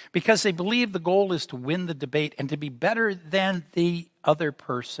 Because they believe the goal is to win the debate and to be better than the other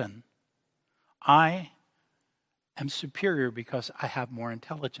person. I am superior because I have more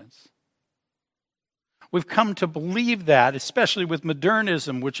intelligence. We've come to believe that, especially with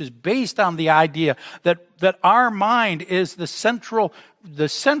modernism, which is based on the idea that our mind is the central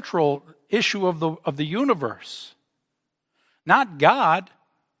issue of the universe. Not God,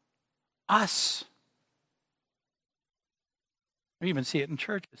 us. We even see it in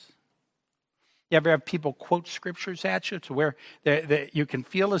churches. You ever have people quote scriptures at you to where you can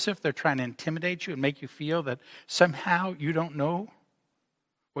feel as if they're trying to intimidate you and make you feel that somehow you don't know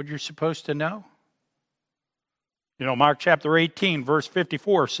what you're supposed to know? You know, Mark chapter 18, verse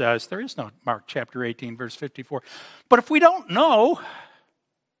 54 says, there is no Mark chapter 18, verse 54. But if we don't know,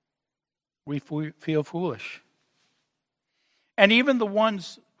 we feel foolish. And even the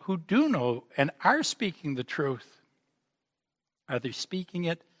ones who do know and are speaking the truth, are they speaking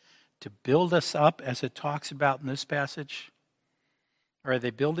it to build us up, as it talks about in this passage? Or are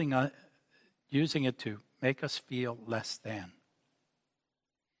they using it to make us feel less than?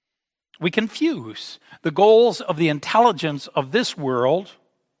 We confuse the goals of the intelligence of this world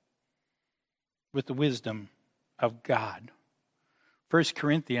with the wisdom of God. 1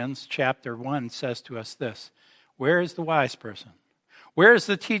 Corinthians chapter 1 says to us this, where is the wise person? Where is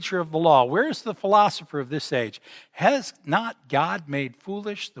the teacher of the law? Where is the philosopher of this age? Has not God made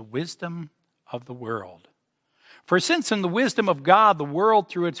foolish the wisdom of the world? For since in the wisdom of God, the world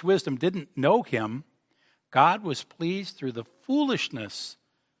through its wisdom didn't know him, God was pleased through the foolishness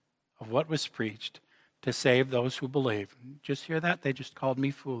of what was preached to save those who believe. Just hear that? They just called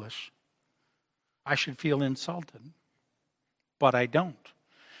me foolish. I should feel insulted, but I don't.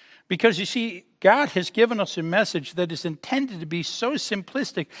 Because you see, God has given us a message that is intended to be so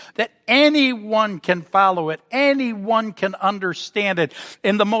simplistic that anyone can follow it, anyone can understand it.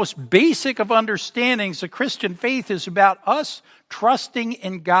 In the most basic of understandings, the Christian faith is about us trusting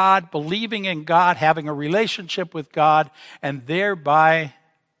in God, believing in God, having a relationship with God, and thereby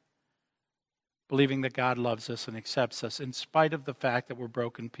believing that God loves us and accepts us in spite of the fact that we're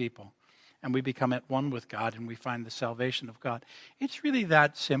broken people. And we become at one with God and we find the salvation of God. It's really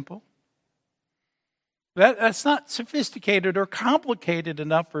that simple. That's not sophisticated or complicated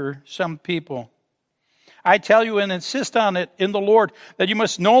enough for some people. I tell you and insist on it in the Lord that you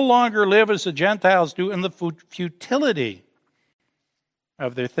must no longer live as the Gentiles do in the futility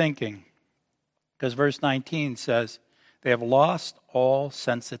of their thinking. Because verse 19 says, they have lost all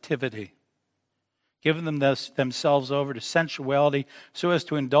sensitivity, giving themselves over to sensuality so as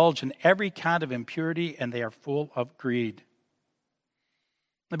to indulge in every kind of impurity, and they are full of greed.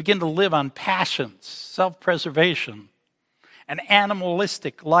 They begin to live on passions, self-preservation, an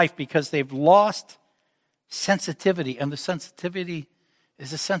animalistic life because they've lost sensitivity, and the sensitivity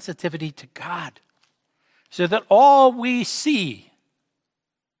is a sensitivity to God. So that all we see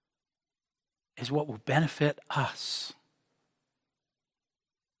is what will benefit us.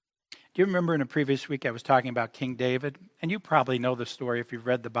 Do you remember in a previous week I was talking about King David? And you probably know the story if you've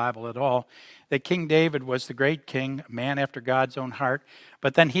read the Bible at all, that King David was the great king, a man after God's own heart.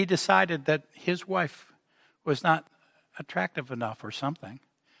 But then he decided that his wife was not attractive enough or something.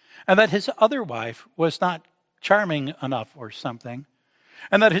 And that his other wife was not charming enough or something.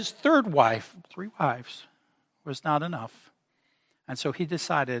 And that his third wife, 3 wives, was not enough. And so he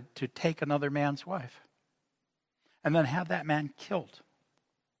decided to take another man's wife and then have that man killed.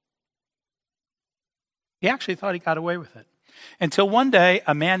 He actually thought he got away with it. Until one day,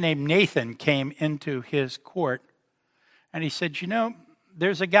 a man named Nathan came into his court, and he said, you know,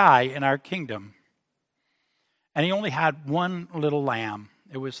 there's a guy in our kingdom, and he only had one little lamb.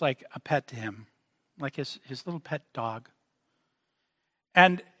 It was like a pet to him, like his little pet dog.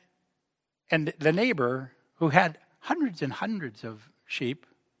 And the neighbor, who had hundreds and hundreds of sheep,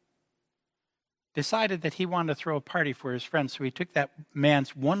 decided that he wanted to throw a party for his friends, so he took that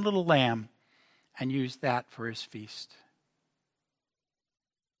man's one little lamb and used that for his feast.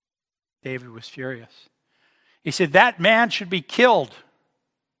 David was furious. He said, that man should be killed.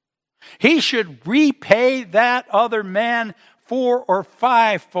 He should repay that other man 4 or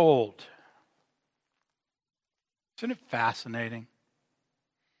 5-fold. Isn't it fascinating?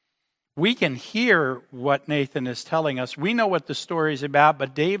 We can hear what Nathan is telling us. We know what the story is about,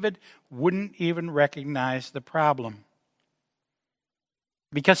 but David wouldn't even recognize the problem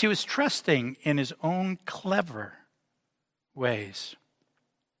because he was trusting in his own clever ways.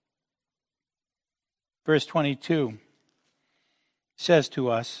 Verse 22 says to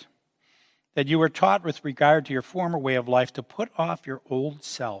us that you were taught with regard to your former way of life to put off your old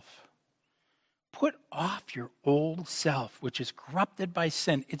self. Put off your old self, which is corrupted by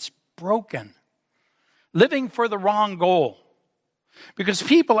sin. It's broken. Living for the wrong goal. Because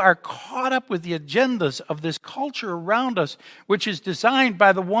people are caught up with the agendas of this culture around us, which is designed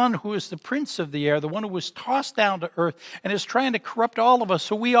by the one who is the prince of the air, the one who was tossed down to earth and is trying to corrupt all of us,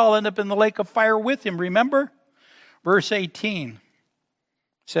 so we all end up in the lake of fire with him. Remember? Verse 18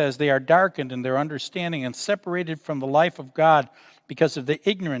 says, they are darkened in their understanding and separated from the life of God because of the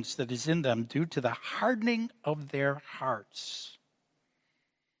ignorance that is in them due to the hardening of their hearts.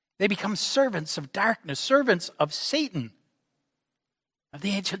 They become servants of darkness, servants of Satan, of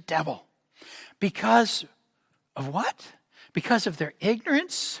the ancient devil. Because of what? Because of their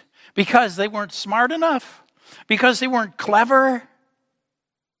ignorance? Because they weren't smart enough? Because they weren't clever?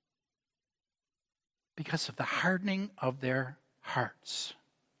 Because of the hardening of their hearts.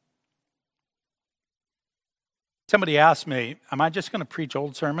 Somebody asked me, am I just going to preach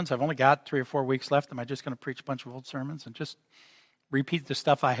old sermons? I've only got 3 or 4 weeks left. Am I just going to preach a bunch of old sermons and just repeat the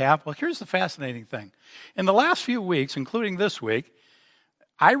stuff I have? Well, here's the fascinating thing. In the last few weeks, including this week,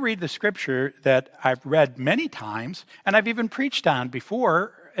 I read the scripture that I've read many times, and I've even preached on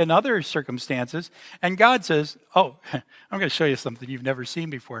before in other circumstances, and God says, oh, I'm going to show you something you've never seen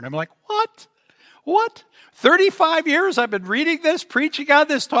before. And I'm like, what? What? 35 years I've been reading this, preaching on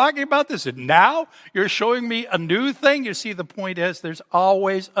this, talking about this, and now you're showing me a new thing? You see, the point is there's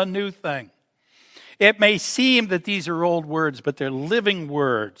always a new thing. It may seem that these are old words, but they're living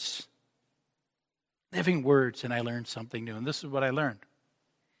words. Living words, and I learned something new, and this is what I learned.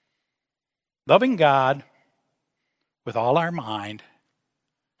 Loving God with all our mind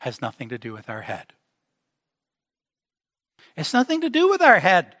has nothing to do with our head. It's nothing to do with our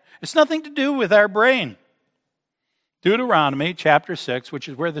head. It's nothing to do with our brain. Deuteronomy chapter 6, which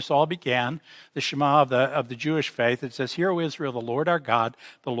is where this all began, the Shema of the Jewish faith, it says, Hear, O Israel, the Lord our God,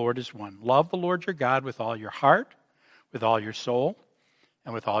 the Lord is one. Love the Lord your God with all your heart, with all your soul,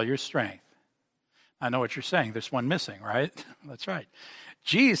 and with all your strength. I know what you're saying. There's one missing, right? That's right.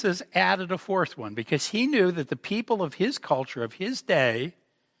 Jesus added a fourth one because he knew that the people of his culture, of his day,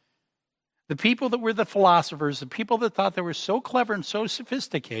 the people that were the philosophers, the people that thought they were so clever and so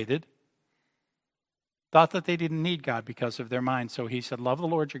sophisticated, thought that they didn't need God because of their mind. So he said, love the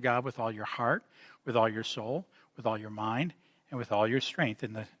Lord your God with all your heart, with all your soul, with all your mind, and with all your strength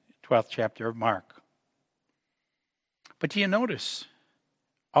in the 12th chapter of Mark. But do you notice,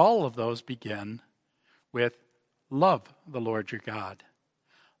 all of those begin with love the Lord your God.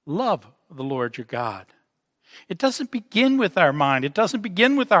 Love the Lord your God. It doesn't begin with our mind. It doesn't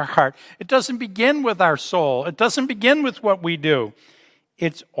begin with our heart. It doesn't begin with our soul. It doesn't begin with what we do.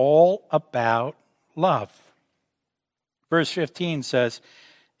 It's all about love. Verse 15 says,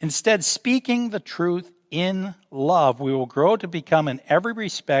 instead, speaking the truth in love, we will grow to become in every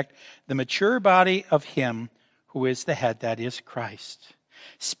respect the mature body of him who is the head, that is Christ.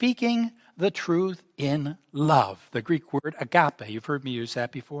 Speaking the truth in love. The Greek word agape. You've heard me use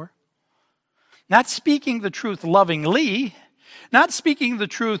that before. Not speaking the truth lovingly, not speaking the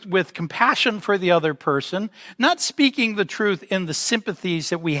truth with compassion for the other person, not speaking the truth in the sympathies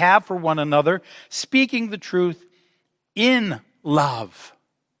that we have for one another, speaking the truth in love.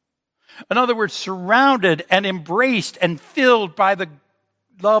 In other words, surrounded and embraced and filled by the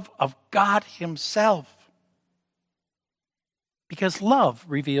love of God himself. Because love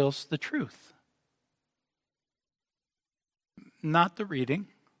reveals the truth. Not the reading,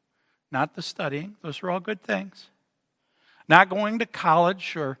 not the studying. Those are all good things. Not going to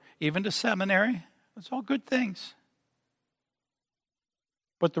college or even to seminary. That's all good things.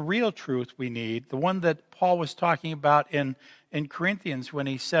 But the real truth we need, the one that Paul was talking about in Corinthians when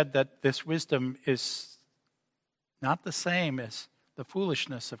he said that this wisdom is not the same as the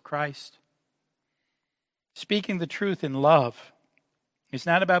foolishness of Christ. Speaking the truth in love is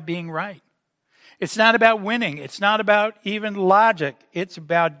not about being right. It's not about winning. It's not about even logic. It's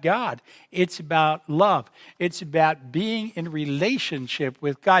about God. It's about love. It's about being in relationship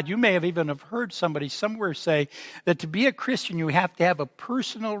with God. You may have even have heard somebody somewhere say that to be a Christian, you have to have a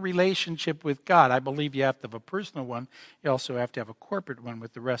personal relationship with God. I believe you have to have a personal one. You also have to have a corporate one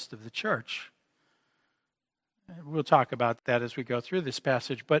with the rest of the church. We'll talk about that as we go through this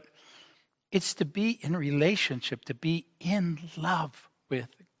passage. But it's to be in relationship, to be in love with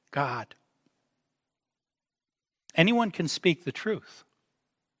God. Anyone can speak the truth.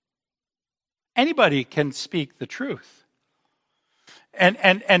 Anybody can speak the truth.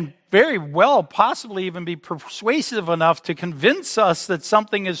 And very well possibly even be persuasive enough to convince us that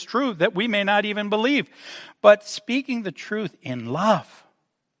something is true that we may not even believe. But speaking the truth in love,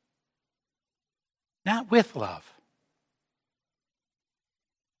 not with love,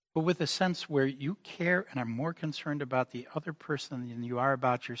 but with a sense where you care and are more concerned about the other person than you are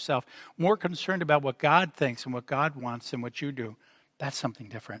about yourself, more concerned about what God thinks and what God wants than what you do. That's something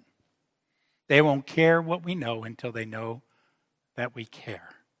different. They won't care what we know until they know that we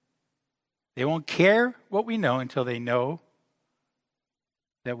care. They won't care what we know until they know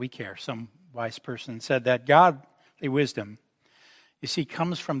that we care. Some wise person said that godly wisdom, you see,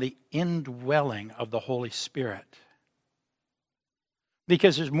 comes from the indwelling of the Holy Spirit.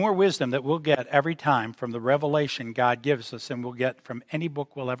 Because there's more wisdom that we'll get every time from the revelation God gives us than we'll get from any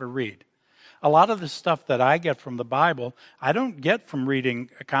book we'll ever read. A lot of the stuff that I get from the Bible, I don't get from reading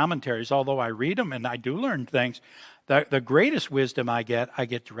commentaries, although I read them and I do learn things. The greatest wisdom I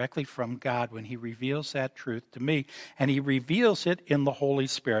get directly from God when He reveals that truth to me, and He reveals it in the Holy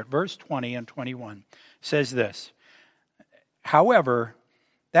Spirit. Verse 20 and 21 says this, "However,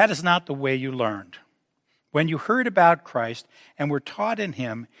 that is not the way you learned. When you heard about Christ and were taught in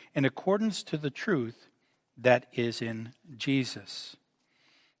Him in accordance to the truth that is in Jesus."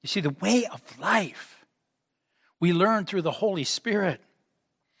 You see, the way of life we learn through the Holy Spirit.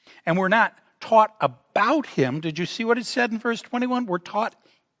 And we're not taught about Him. Did you see what it said in verse 21? We're taught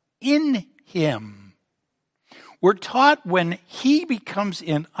in Him. We're taught when He becomes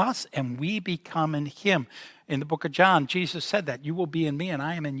in us and we become in Him. In the book of John, Jesus said that, "You will be in me and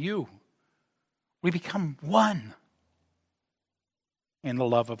I am in you." We become one in the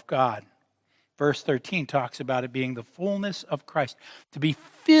love of God. Verse 13 talks about it being the fullness of Christ, to be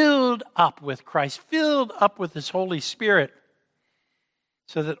filled up with Christ, filled up with His Holy Spirit,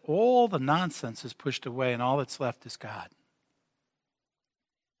 so that all the nonsense is pushed away and all that's left is God.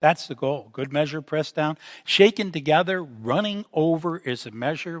 That's the goal. Good measure, pressed down, shaken together, running over is a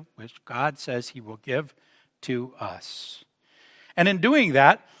measure which God says He will give to us. And in doing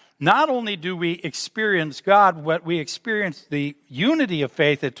that, not only do we experience God, but we experience the unity of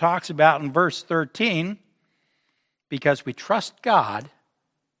faith it talks about in verse 13, because we trust God,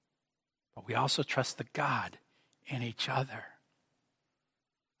 but we also trust the God in each other.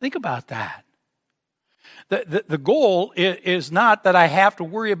 Think about that. The goal is not that I have to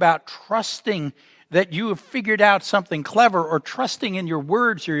worry about trusting that you have figured out something clever, or trusting in your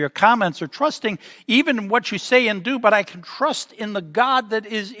words or your comments, or trusting even in what you say and do, but I can trust in the God that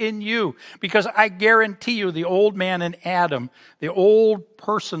is in you. Because I guarantee you, the old man in Adam, the old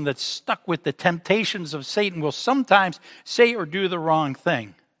person that's stuck with the temptations of Satan, will sometimes say or do the wrong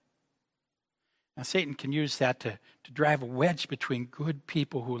thing. Now, Satan can use that to drive a wedge between good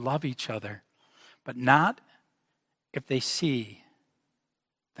people who love each other, but not if they see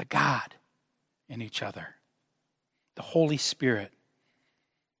the God in each other, the Holy Spirit,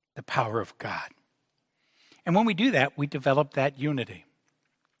 the power of God. And when we do that, we develop that unity.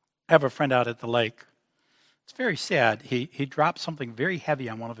 I have a friend out at the lake. It's very sad. He dropped something very heavy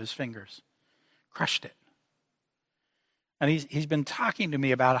on one of his fingers, crushed it. And he's been talking to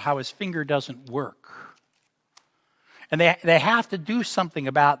me about how his finger doesn't work. And they have to do something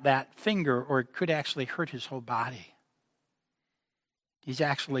about that finger, or it could actually hurt his whole body. He's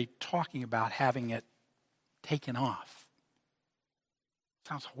actually talking about having it taken off.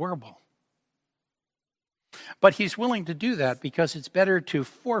 Sounds horrible. But he's willing to do that because it's better to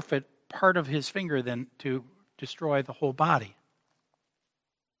forfeit part of his finger than to destroy the whole body.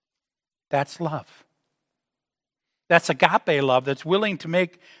 That's love. That's agape love that's willing to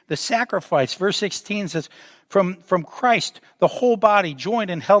make the sacrifice. Verse 16 says, from Christ, the whole body, joined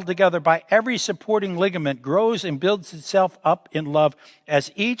and held together by every supporting ligament, grows and builds itself up in love as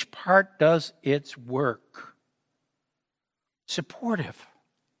each part does its work. Supportive.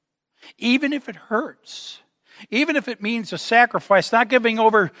 Even if it hurts. Even if it means a sacrifice, not giving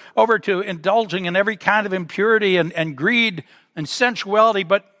over to indulging in every kind of impurity and greed and sensuality,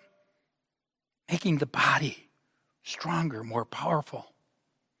 but making the body stronger, more powerful.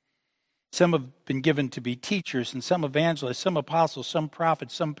 Some have been given to be teachers, and some evangelists, some apostles, some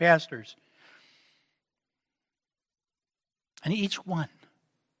prophets, some pastors. And each one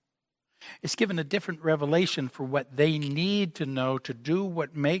is given a different revelation for what they need to know to do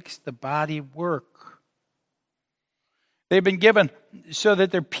what makes the body work. They've been given so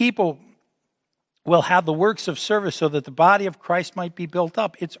that their people will have the works of service so that the body of Christ might be built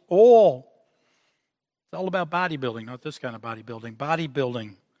up. It's all about bodybuilding, not this kind of bodybuilding.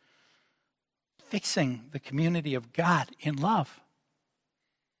 Bodybuilding. Fixing the community of God in love.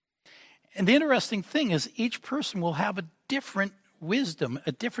 And the interesting thing is each person will have a different wisdom,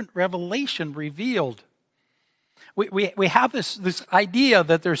 a different revelation revealed. We have this idea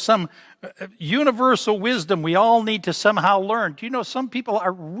that there's some universal wisdom we all need to somehow learn. Do you know some people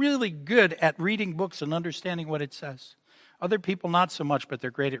are really good at reading books and understanding what it says? Other people not so much, but they're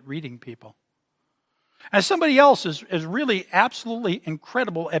great at reading people. And somebody else is really absolutely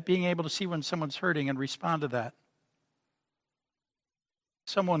incredible at being able to see when someone's hurting and respond to that.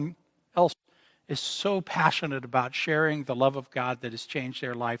 Someone else is so passionate about sharing the love of God that has changed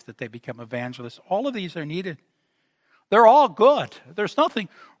their life that they become evangelists. All of these are needed. They're all good. There's nothing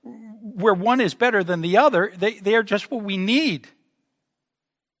where one is better than the other. They are just what we need.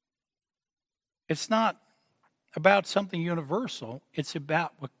 It's not about something universal. It's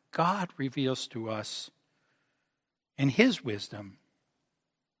about what God reveals to us in His wisdom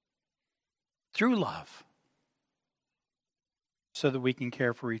through love so that we can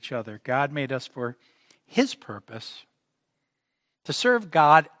care for each other. God made us for His purpose, to serve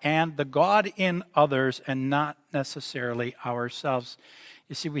God and the God in others and not necessarily ourselves.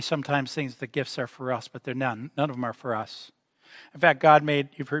 You see, we sometimes think the gifts are for us, but they're none. None of them are for us. In fact, God made,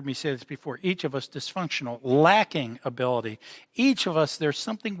 you've heard me say this before, each of us dysfunctional, lacking ability. Each of us, there's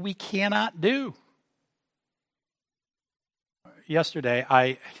something we cannot do. Yesterday,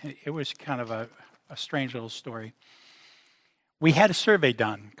 it was kind of a strange little story. We had a survey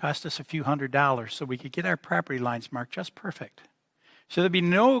done. Cost us a few $100s so we could get our property lines marked just perfect. So there'd be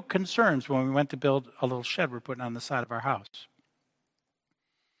no concerns when we went to build a little shed we're putting on the side of our house.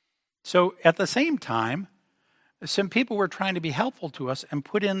 So at the same time, some people were trying to be helpful to us and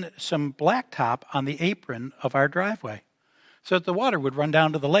put in some blacktop on the apron of our driveway so that the water would run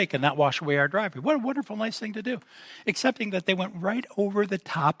down to the lake and not wash away our driveway. What a wonderful, nice thing to do. Excepting that they went right over the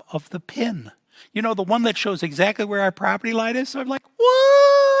top of the pin. You know, the one that shows exactly where our property line is? So I'm like,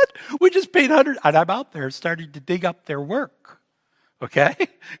 what? We just paid $100. And I'm out there starting to dig up their work. Okay?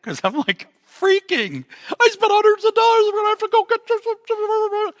 Because I'm like, freaking. I spent hundreds of dollars. I'm going to have to go get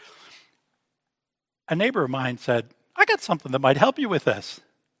this. A neighbor of mine said, I got something that might help you with this.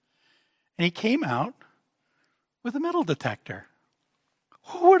 And he came out with a metal detector.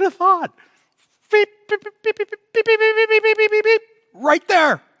 Who would have thought? Beep, beep, beep, beep, beep, beep, beep, beep, beep, beep, beep, beep, beep. Right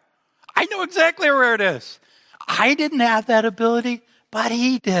there. I know exactly where it is. I didn't have that ability, but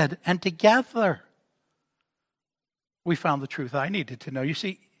he did. And together, we found the truth I needed to know. You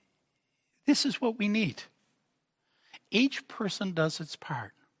see, this is what we need. Each person does its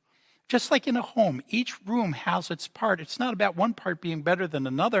part. Just like in a home, each room has its part. It's not about one part being better than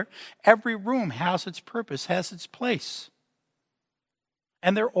another. Every room has its purpose, has its place.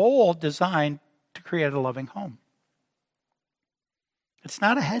 And they're all designed to create a loving home. It's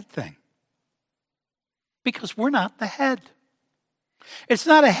not a head thing. Because we're not the head. It's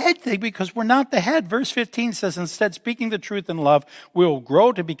not a head thing because we're not the head. Verse 15 says, instead, speaking the truth in love, we will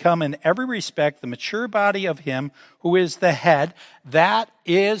grow to become in every respect the mature body of Him who is the head. That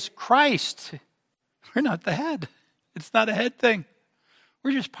is Christ. We're not the head. It's not a head thing.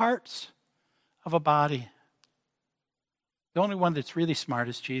 We're just parts of a body. The only one that's really smart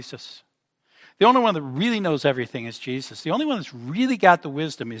is Jesus. The only one that really knows everything is Jesus. The only one that's really got the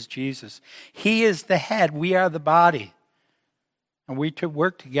wisdom is Jesus. He is the head. We are the body. And we to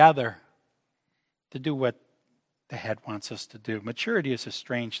work together to do what the head wants us to do. Maturity is a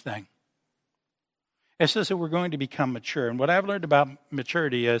strange thing. It says that we're going to become mature. And what I've learned about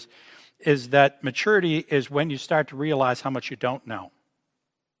maturity is that maturity is when you start to realize how much you don't know.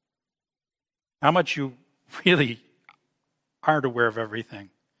 How much you really aren't aware of everything.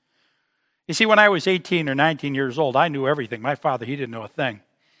 You see, when I was 18 or 19 years old, I knew everything. My father, he didn't know a thing.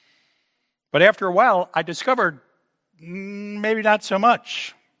 But after a while, I discovered maybe not so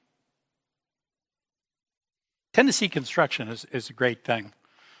much. Tennessee construction is a great thing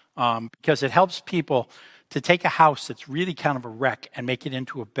because it helps people to take a house that's really kind of a wreck and make it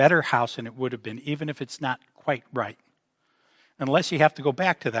into a better house than it would have been, even if it's not quite right. Unless you have to go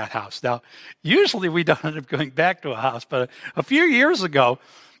back to that house. Now, usually we don't end up going back to a house, but a few years ago,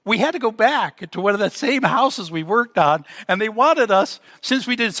 we had to go back to one of the same houses we worked on, and they wanted us, since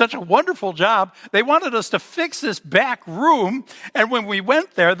we did such a wonderful job, they wanted us to fix this back room. And when we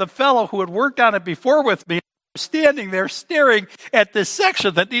went there, the fellow who had worked on it before with me was standing there staring at this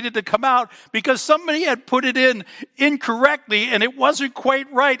section that needed to come out because somebody had put it in incorrectly and it wasn't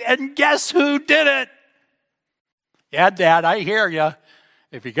quite right. And guess who did it? Yeah, Dad, I hear you.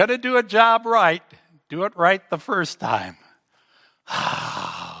 If you're going to do a job right, do it right the first time.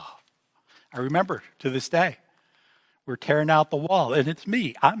 I remember to this day, we're tearing out the wall, and it's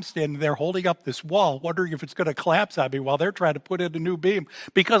me. I'm standing there holding up this wall, wondering if it's going to collapse on me while they're trying to put in a new beam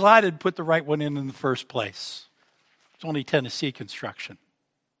because I didn't put the right one in the first place. It's only Tennessee construction.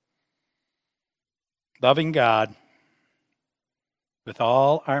 Loving God with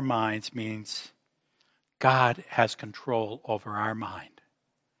all our minds means God has control over our mind.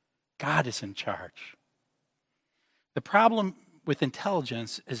 God is in charge. The problem with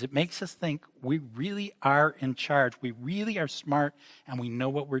intelligence is it makes us think we really are in charge. We really are smart and we know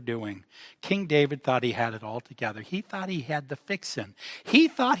what we're doing. King David thought he had it all together. He thought he had the fix-in. He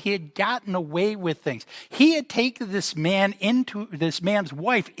thought he had gotten away with things. He had taken this man's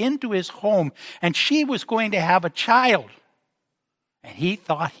wife into his home, and she was going to have a child. And he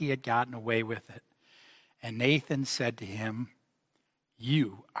thought he had gotten away with it. And Nathan said to him,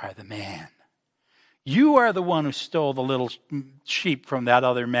 "You are the man. You are the one who stole the little sheep from that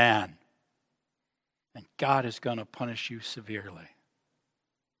other man. And God is going to punish you severely."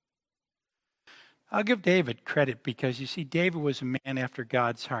 I'll give David credit because, you see, David was a man after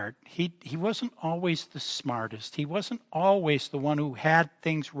God's heart. He wasn't always the smartest. He wasn't always the one who had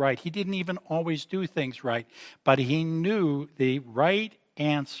things right. He didn't even always do things right. But he knew the right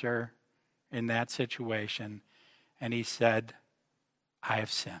answer in that situation. And he said, "I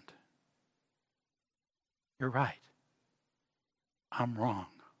have sinned. You're right. I'm wrong."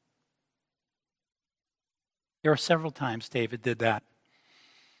 There are several times David did that.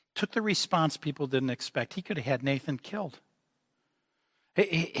 Took the response people didn't expect. He could have had Nathan killed.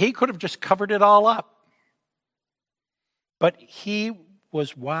 He could have just covered it all up. But he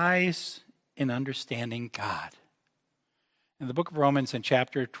was wise in understanding God. In the book of Romans in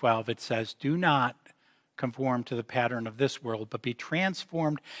chapter 12, it says, "Do not conform to the pattern of this world, but be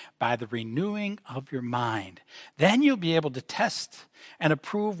transformed by the renewing of your mind. Then you'll be able to test and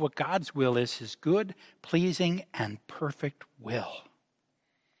approve what God's will is, his good, pleasing, and perfect will."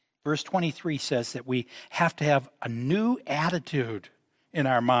 Verse 23 says that we have to have a new attitude in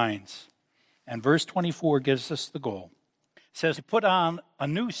our minds. And verse 24 gives us the goal. It says to put on a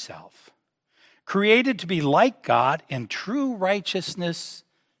new self, created to be like God in true righteousness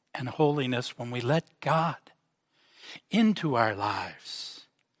and holiness. When we let God into our lives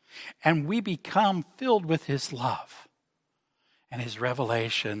and we become filled with his love and his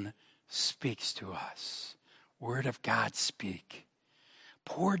revelation speaks to us. Word of God speak.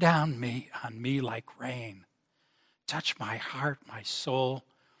 Pour down on me like rain. Touch my heart, my soul,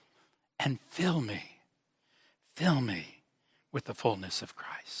 and fill me with the fullness of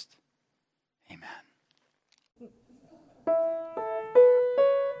Christ. Amen.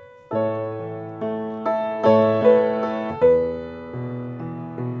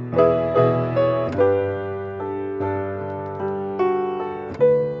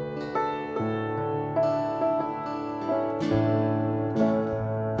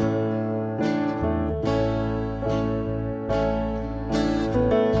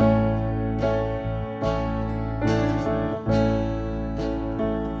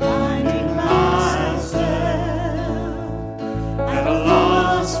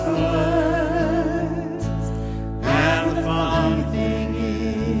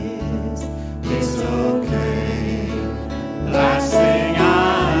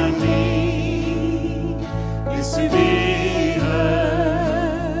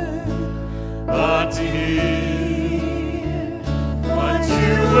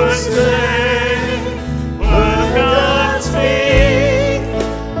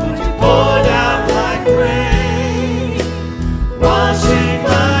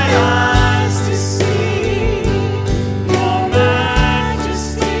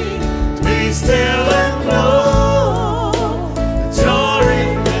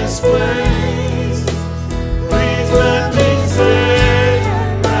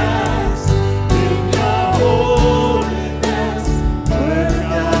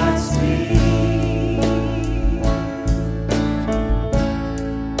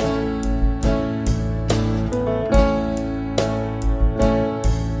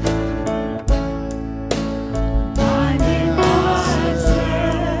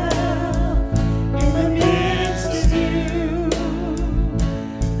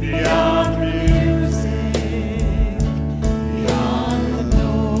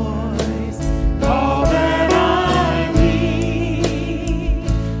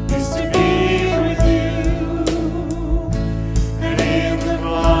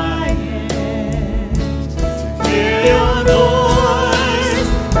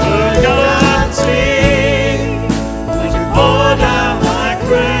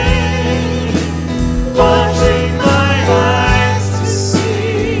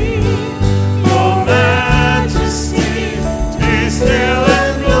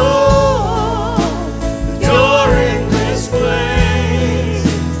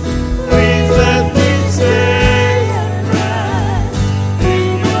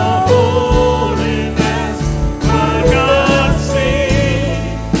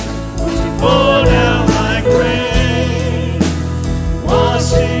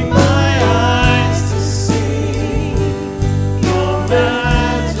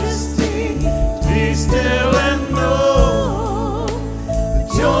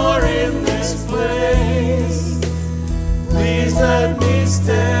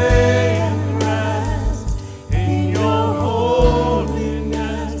 stay and rest in your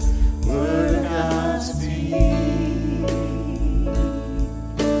holiness. Word of God speak.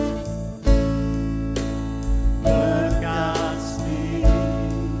 Word of God speak.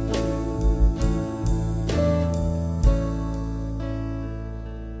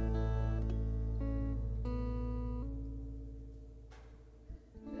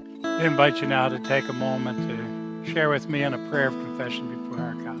 I invite you now to take a moment to share with me in a prayer of confession before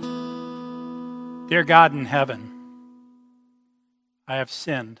our God. Dear God in heaven, I have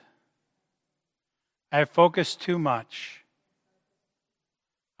sinned. I have focused too much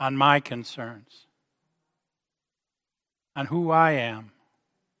on my concerns, on who I am,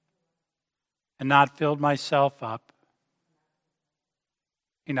 and not filled myself up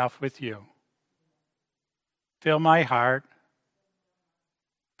enough with you. Fill my heart,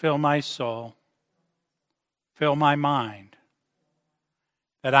 fill my soul, fill my mind,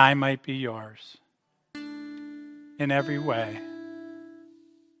 that I might be yours in every way.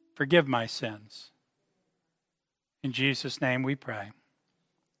 Forgive my sins. In Jesus' name we pray.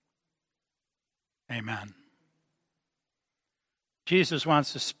 Amen. Jesus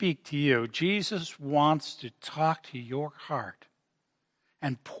wants to speak to you. Jesus wants to talk to your heart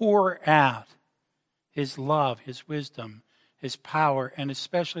and pour out his love, his wisdom, his power, and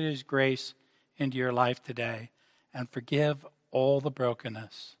especially his grace into your life today, and forgive all the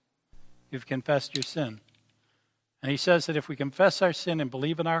brokenness. You've confessed your sin. And he says that if we confess our sin and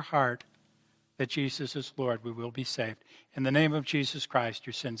believe in our heart that Jesus is Lord, we will be saved. In the name of Jesus Christ,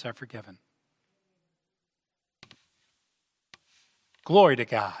 your sins are forgiven. Glory to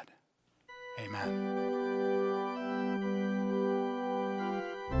God. Amen.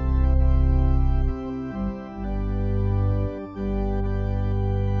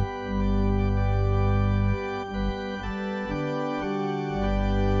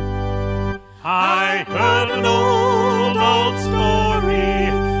 I heard an old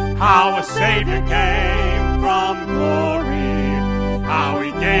story, how a Savior came from glory, how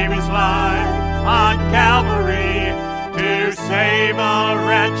he gave his life on Calvary to save a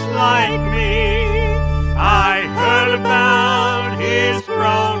wretch like me. I heard about his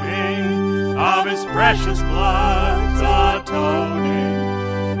groaning, of his precious blood's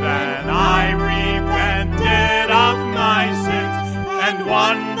atoning. Then I repented of my sins and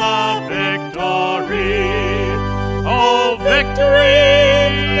won the victory. Oh, victory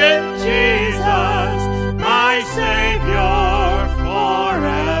in Jesus, my Savior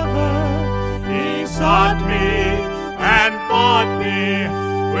forever. He sought me and bought me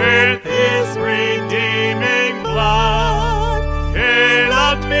with his redeeming blood. He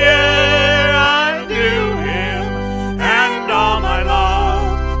loved me ere I knew him, and all my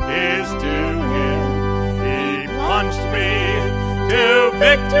love is to him. He plunged me to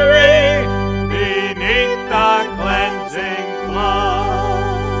victory beneath the cleansing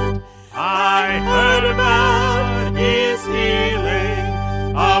flood. I heard about his healing,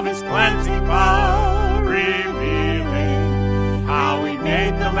 of his cleansing power revealing, how he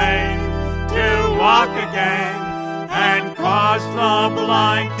made the lame to walk again and caused the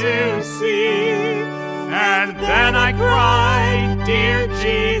blind to see. And then I cried, dear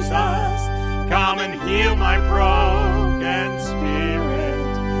Jesus, come and heal my broken spirit.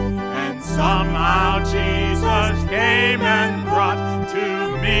 And somehow Jesus came and brought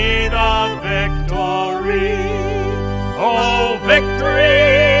to me the victory. Oh,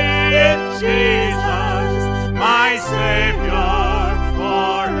 victory in Jesus, my Savior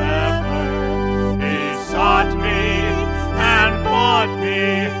forever. He sought me and bought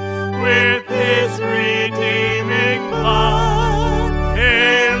me with his redeeming blood. He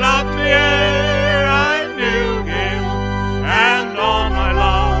loved me ere I knew him, and all my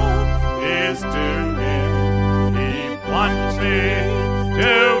love is to him. He plunged me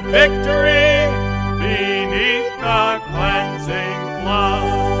to victory beneath the cleansing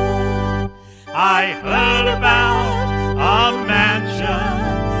flood. I heard about a mansion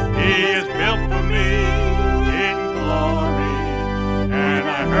he has built for me in glory, and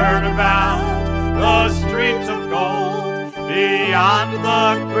I heard about the streets of gold beyond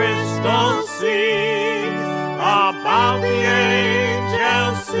the crystal sea, about the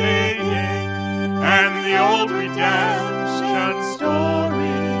angels singing and the old redemption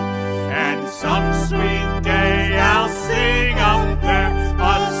story. And some sweet day I'll sing up there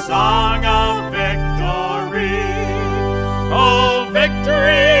a song of victory. Oh,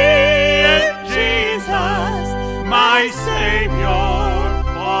 victory in Jesus, my Savior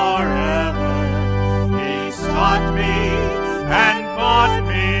forever. He sought me and bought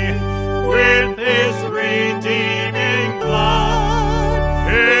me with his redeeming blood.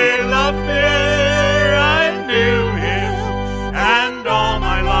 of fear I knew him, and all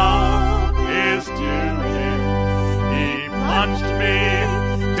my love is to him. He plunged me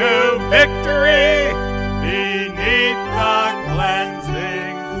to victory beneath the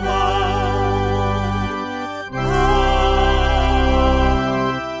cleansing flood.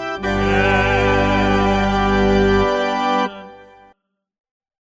 Amen.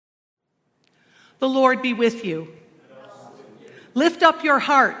 The Lord be with you. Lift up your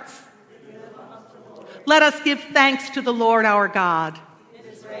hearts. Let us give thanks to the Lord our God. It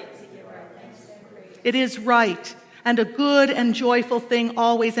is right to give our thanks and praise. It is right and a good and joyful thing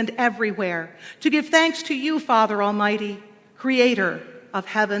always and everywhere to give thanks to you, Father Almighty, Creator of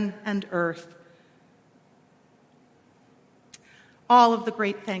heaven and earth. All of the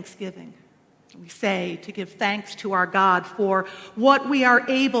great thanksgiving we say to give thanks to our God for what we are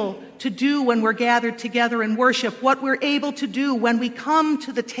able to do when we're gathered together in worship, what we're able to do when we come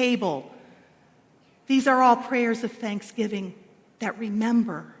to the table. These are all prayers of thanksgiving that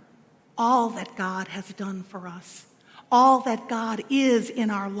remember all that God has done for us, all that God is in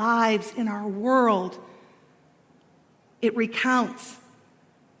our lives, in our world. It recounts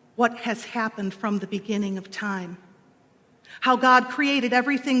what has happened from the beginning of time, how God created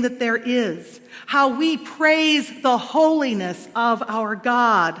everything that there is, how we praise the holiness of our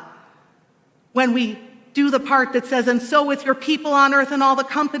God when we do the part that says, and so with your people on earth and all the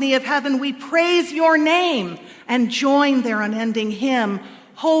company of heaven, we praise your name, and join their unending hymn,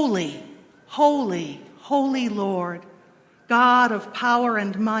 holy, holy, holy Lord, God of power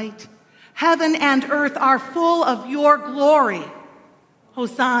and might. Heaven and earth are full of your glory.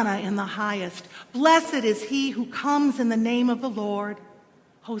 Hosanna in the highest. Blessed is he who comes in the name of the Lord.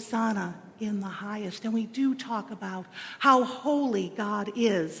 Hosanna in the highest. And we do talk about how holy God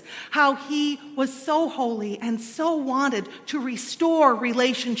is, how he was so holy and so wanted to restore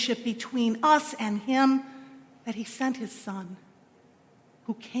relationship between us and him that he sent his Son,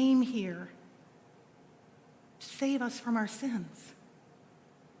 who came here to save us from our sins,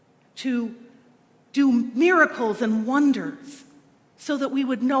 to do miracles and wonders so that we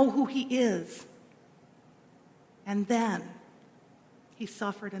would know who he is. And then he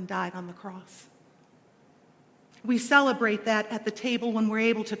suffered and died on the cross. We celebrate that at the table when we're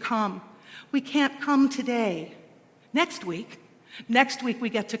able to come. We can't come today. Next week we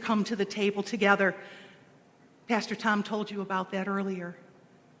get to come to the table together. Pastor Tom told you about that earlier.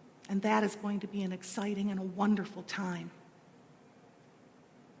 And that is going to be an exciting and a wonderful time.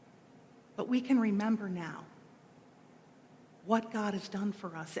 But we can remember now what God has done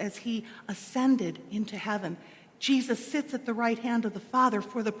for us as he ascended into heaven. Jesus sits at the right hand of the Father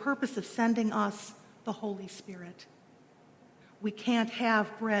for the purpose of sending us the Holy Spirit. We can't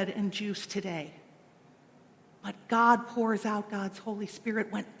have bread and juice today, but God pours out God's Holy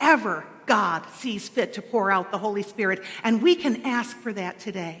Spirit whenever God sees fit to pour out the Holy Spirit, and we can ask for that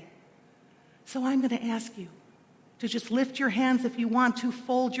today. So I'm going to ask you to just lift your hands if you want to,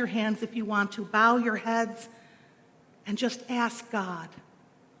 fold your hands if you want to, bow your heads, and just ask God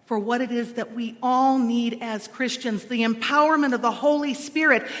for what it is that we all need as Christians, the empowerment of the Holy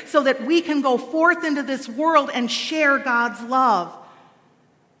Spirit, so that we can go forth into this world and share God's love.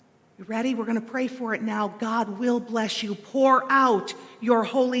 You ready? We're going to pray for it now. God will bless you. Pour out your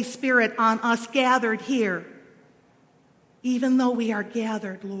Holy Spirit on us gathered here, even though we are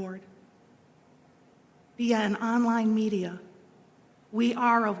gathered, Lord, via an online media. We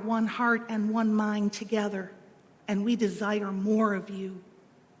are of one heart and one mind together, and we desire more of you.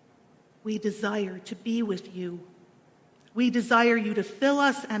 We desire to be with you. We desire you to fill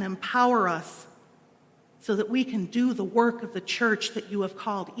us and empower us so that we can do the work of the church that you have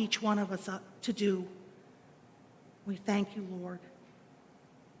called each one of us up to do. We thank you, Lord.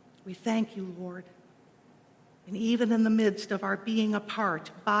 We thank you, Lord. And even in the midst of our being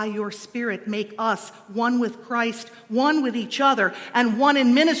apart, by your Spirit, make us one with Christ, one with each other, and one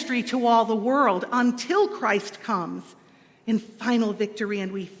in ministry to all the world until Christ comes in final victory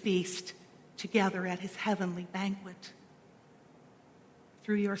and we feast together at his heavenly banquet.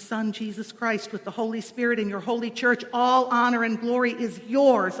 Through your Son, Jesus Christ, with the Holy Spirit in your holy church, all honor and glory is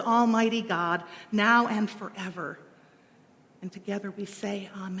yours, Almighty God, now and forever. And together we say,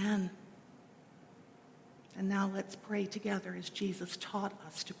 Amen. And now let's pray together as Jesus taught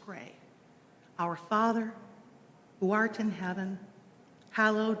us to pray. Our Father, who art in heaven,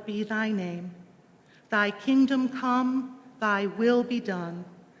 hallowed be thy name. Thy kingdom come, thy will be done,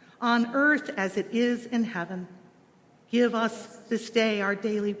 on earth as it is in heaven. Give us this day our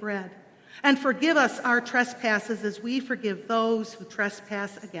daily bread, and forgive us our trespasses as we forgive those who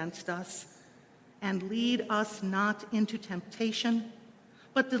trespass against us. And lead us not into temptation,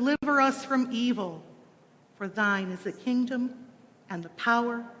 but deliver us from evil. For thine is the kingdom and the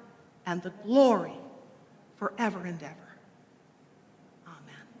power and the glory forever and ever.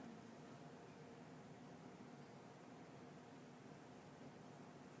 Amen.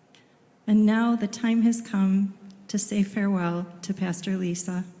 And now the time has come to say farewell to Pastor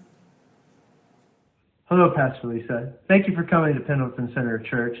Lisa. Hello, Pastor Lisa. Thank you for coming to Pendleton Center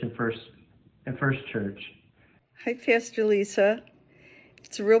Church and First Church. Hi, Pastor Lisa.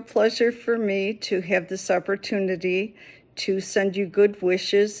 It's a real pleasure for me to have this opportunity to send you good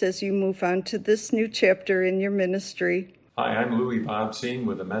wishes as you move on to this new chapter in your ministry. Hi, I'm Louis Bobstein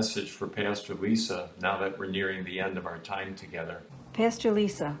with a message for Pastor Lisa now that we're nearing the end of our time together. Pastor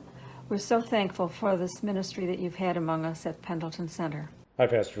Lisa, we're so thankful for this ministry that you've had among us at Pendleton Center. Hi,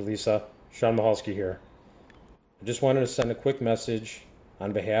 Pastor Lisa. Sean Mahalski here. I just wanted to send a quick message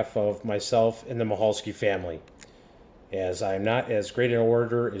on behalf of myself and the Mahalski family. As I am not as great an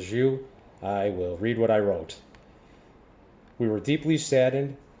orator as you, I will read what I wrote. We were deeply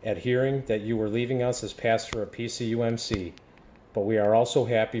saddened at hearing that you were leaving us as pastor of PCUMC, but we are also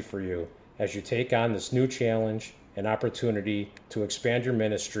happy for you as you take on this new challenge and opportunity to expand your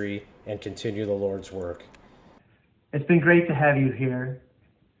ministry and continue the Lord's work. It's been great to have you here.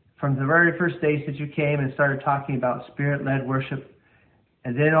 From the very first days that you came and started talking about Spirit-led worship,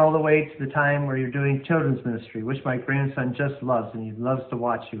 and then all the way to the time where you're doing children's ministry, which my grandson just loves, and he loves to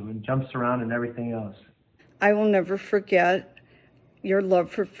watch you and jumps around and everything else. I will never forget your love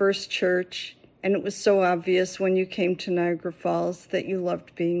for First Church, and it was so obvious when you came to Niagara Falls that you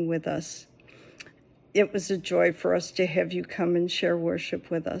loved being with us. It was a joy for us to have you come and share worship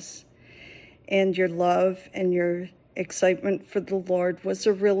with us. And your love and your excitement for the Lord was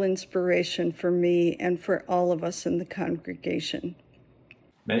a real inspiration for me and for all of us in the congregation.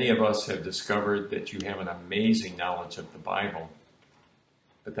 Many of us have discovered that you have an amazing knowledge of the Bible,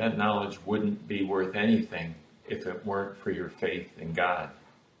 but that knowledge wouldn't be worth anything if it weren't for your faith in God.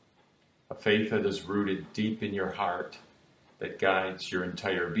 A faith that is rooted deep in your heart that guides your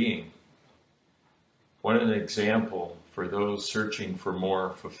entire being. What an example for those searching for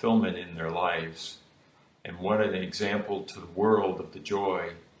more fulfillment in their lives, and what an example to the world of the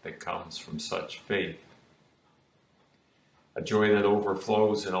joy that comes from such faith. A joy that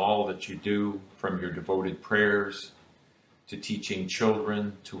overflows in all that you do, from your devoted prayers to teaching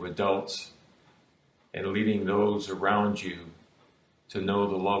children to adults and leading those around you to know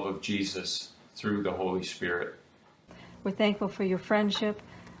the love of Jesus through the Holy Spirit. We're thankful for your friendship.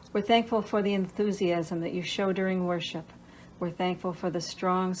 We're thankful for the enthusiasm that you show during worship. We're thankful for the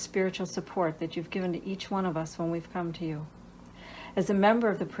strong spiritual support that you've given to each one of us when we've come to you. As a member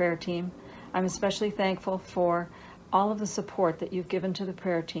of the prayer team, I'm especially thankful for all of the support that you've given to the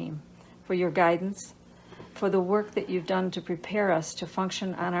prayer team, for your guidance, for the work that you've done to prepare us to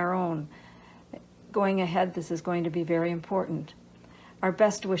function on our own. Going ahead, this is going to be very important. Our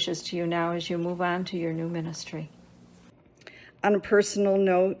best wishes to you now as you move on to your new ministry. On a personal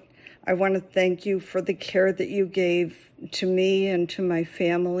note, I want to thank you for the care that you gave to me and to my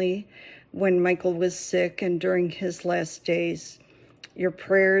family when Michael was sick and during his last days. Your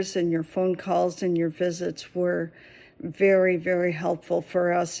prayers and your phone calls and your visits were very, very helpful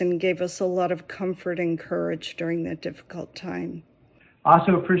for us and gave us a lot of comfort and courage during that difficult time.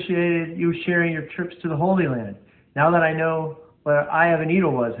 Also appreciated you sharing your trips to the Holy Land. Now that I know what eye of a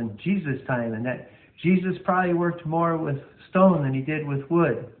needle was in Jesus' time, and that Jesus probably worked more with stone than he did with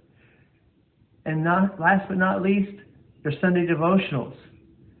wood. And last but not least, your Sunday devotionals.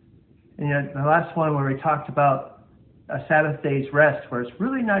 And the last one where we talked about a Sabbath day's rest, where it's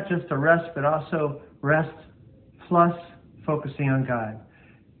really not just a rest, but also rest plus focusing on God.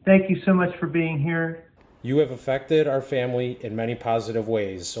 Thank you so much for being here. You have affected our family in many positive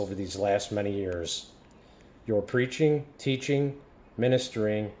ways over these last many years. Your preaching, teaching,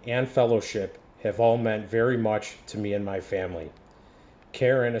 ministering, and fellowship have all meant very much to me and my family.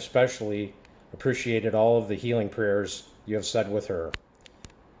 Karen especially appreciated all of the healing prayers you have said with her.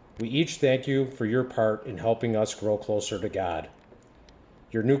 We each thank you for your part in helping us grow closer to God.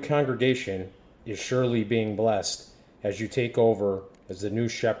 Your new congregation is surely being blessed as you take over as the new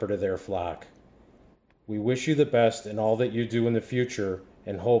shepherd of their flock. We wish you the best in all that you do in the future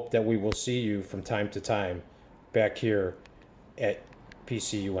and hope that we will see you from time to time back here at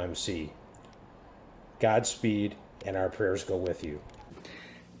PCUMC. Godspeed, and our prayers go with you.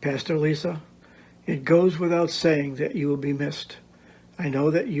 Pastor Lisa, it goes without saying that you will be missed. I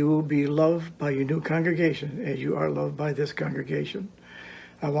know that you will be loved by your new congregation as you are loved by this congregation.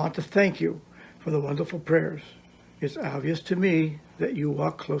 I want to thank you for the wonderful prayers. It's obvious to me that you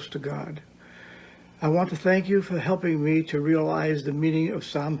walk close to God. I want to thank you for helping me to realize the meaning of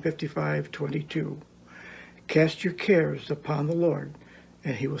Psalm 55:22. Cast your cares upon the Lord,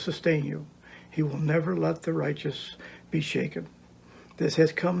 and he will sustain you. He will never let the righteous be shaken. This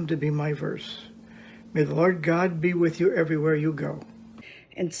has come to be my verse. May the Lord God be with you everywhere you go.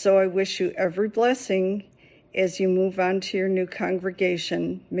 And so I wish you every blessing as you move on to your new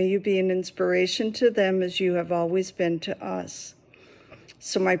congregation. May you be an inspiration to them as you have always been to us.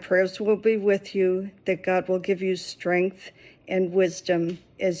 So my prayers will be with you, that God will give you strength and wisdom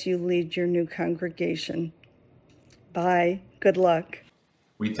as you lead your new congregation. Bye. Good luck.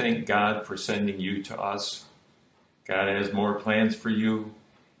 We thank God for sending you to us. God has more plans for you,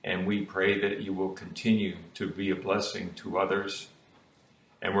 and we pray that you will continue to be a blessing to others.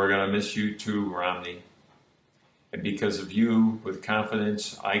 And we're going to miss you too, Romney. And because of you, with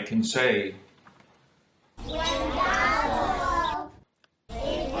confidence, I can say, when God's love is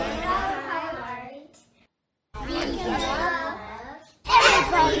in our heart, we can love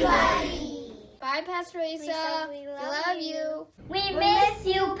everybody. Bye, Pastor Lisa. We love you. We miss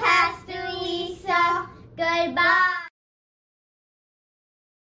you, Pastor Lisa. Goodbye.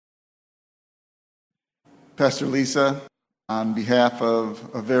 Pastor Lisa, on behalf of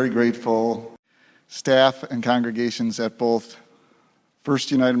a very grateful staff and congregations at both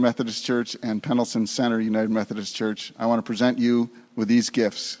First United Methodist Church and Pendleton Center United Methodist Church, I want to present you with these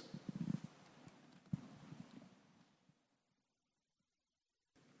gifts.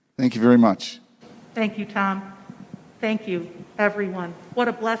 Thank you very much. Thank you, Tom. Thank you, everyone. What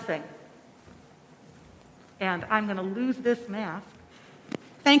a blessing. And I'm going to lose this mask.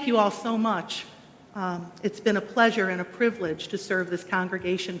 Thank you all so much. It's been a pleasure and a privilege to serve this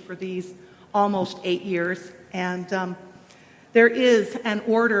congregation for these almost 8 years. And there is an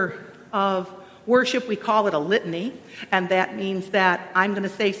order of worship. We call it a litany. And that means that I'm going to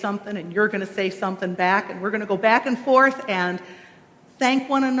say something and you're going to say something back. And we're going to go back and forth and thank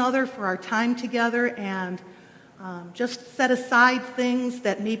one another for our time together and just set aside things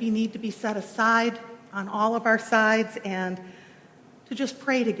that maybe need to be set aside on all of our sides and to just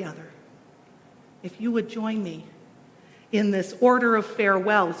pray together. If you would join me in this order of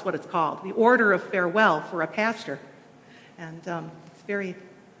farewell, is what it's called, the order of farewell for a pastor. And it's very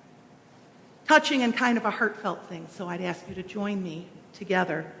touching and kind of a heartfelt thing, so I'd ask you to join me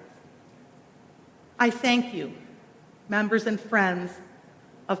together. I thank you, members and friends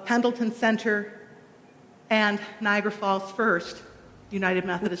of Pendleton Center and Niagara Falls First United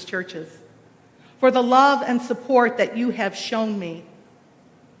Methodist Churches, for the love and support that you have shown me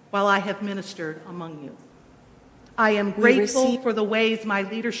while I have ministered among you. I am grateful for the ways my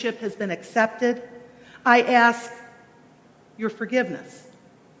leadership has been accepted. I ask your forgiveness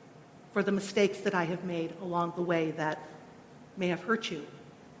for the mistakes that I have made along the way that may have hurt you.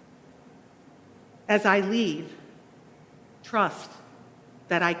 As I leave, trust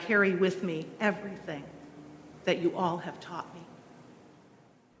that I carry with me everything that you all have taught me.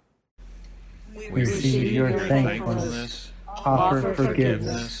 We receive your thankfulness, offer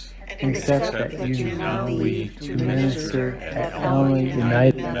forgiveness, and accept that you now leave to minister at Illinois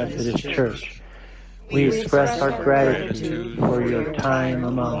United Methodist Church. We express our gratitude for your time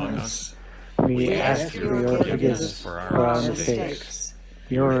among us. We ask for your forgiveness for our mistakes.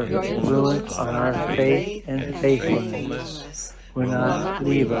 Your influence on our faith and faithfulness will not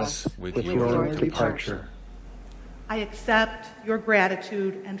leave us with your departure. I accept your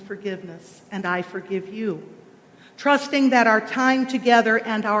gratitude and forgiveness, and I forgive you, trusting that our time together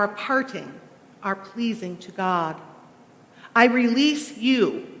and our parting are pleasing to God. I release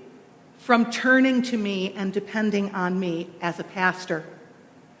you from turning to me and depending on me as a pastor.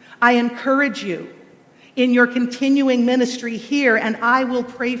 I encourage you in your continuing ministry here, and I will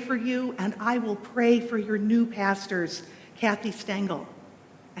pray for you, and I will pray for your new pastors, Kathy Stengel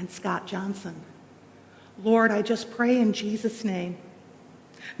and Scott Johnson. Lord, I just pray in Jesus' name,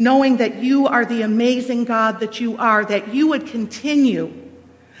 knowing that you are the amazing God that you are, that you would continue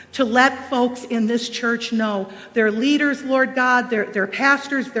to let folks in this church know, their leaders, Lord God, their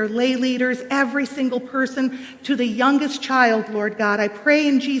pastors, their lay leaders, every single person, to the youngest child, Lord God. I pray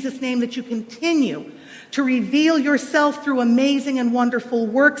in Jesus' name that you continue to reveal yourself through amazing and wonderful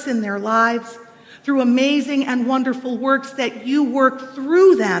works in their lives, through amazing and wonderful works that you work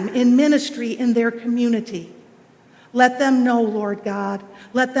through them in ministry in their community. Let them know, Lord God,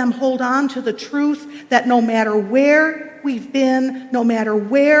 let them hold on to the truth that no matter where we've been, no matter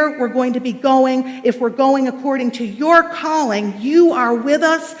where we're going to be going, if we're going according to your calling, you are with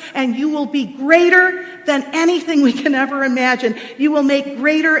us and you will be greater than anything we can ever imagine. You will make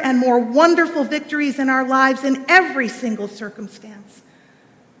greater and more wonderful victories in our lives in every single circumstance.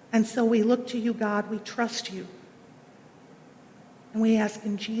 And so we look to you, God. We trust you. And we ask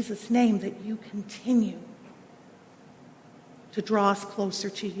in Jesus' name that you continue to draw us closer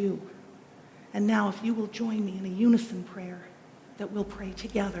to you. And now if you will join me in a unison prayer that we'll pray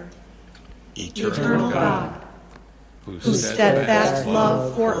together. Eternal God, whose steadfast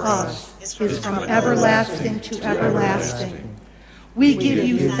love for us is from everlasting to everlasting, we give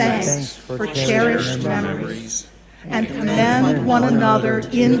you thanks for cherished memories and commend one another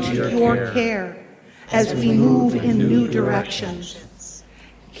into your care as we move in new directions.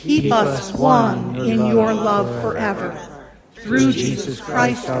 Keep us one in your love forever, through Jesus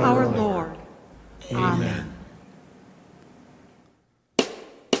Christ our Lord. Amen.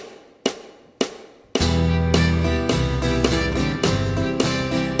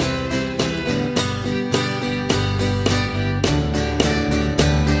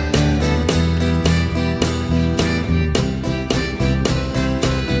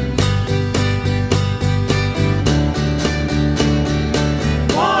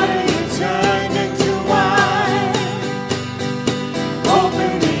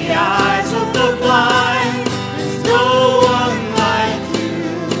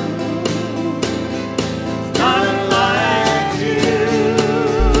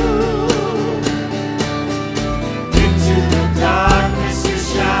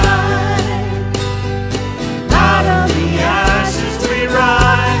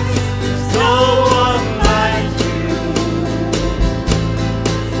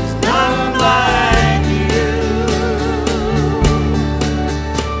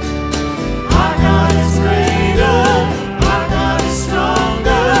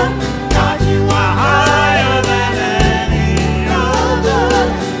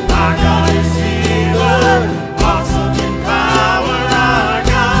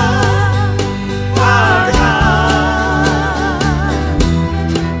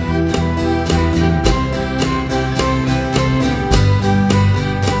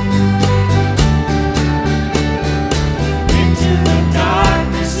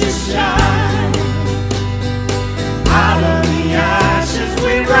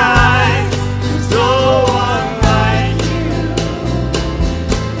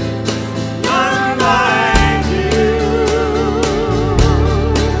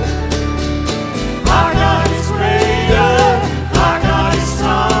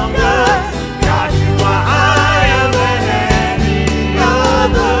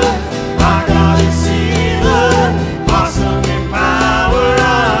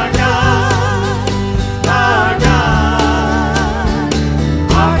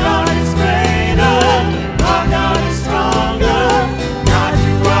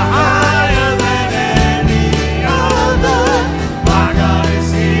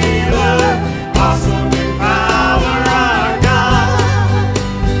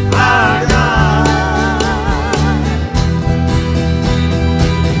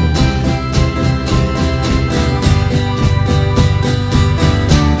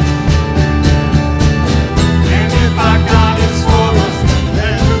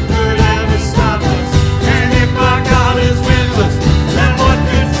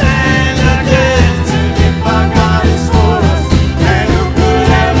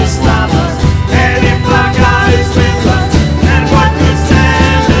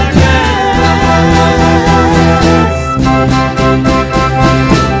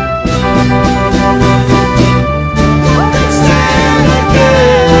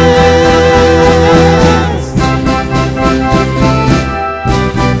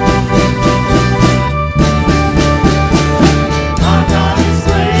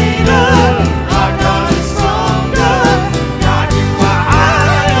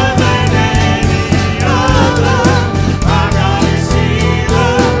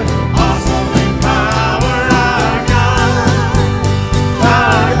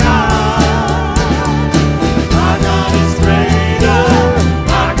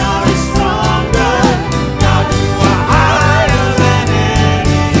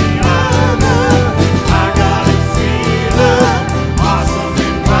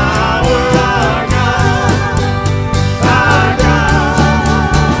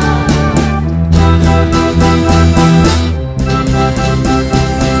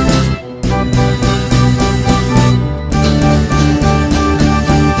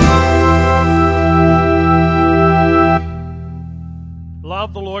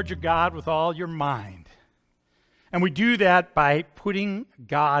 Love the Lord your God with all your mind. And we do that by putting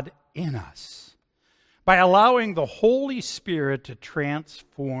God in us, by allowing the Holy Spirit to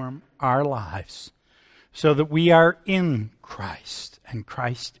transform our lives so that we are in Christ and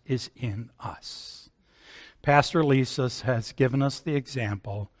Christ is in us. Pastor Lisa has given us the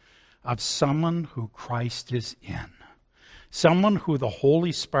example of someone who Christ is in, someone who the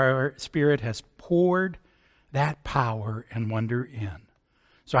Holy Spirit has poured that power and wonder in.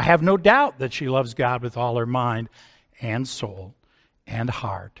 So I have no doubt that she loves God with all her mind and soul and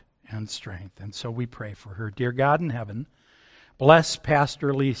heart and strength. And so we pray for her. Dear God in heaven, bless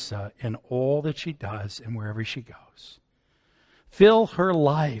Pastor Lisa in all that she does and wherever she goes. Fill her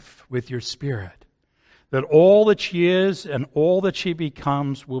life with your Spirit, that all that she is and all that she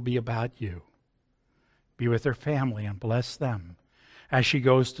becomes will be about you. Be with her family and bless them as she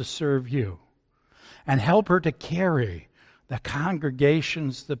goes to serve you. And help her to carry the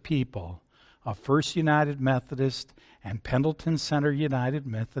congregations, the people of First United Methodist and Pendleton Center United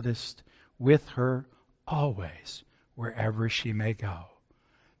Methodist with her always, wherever she may go.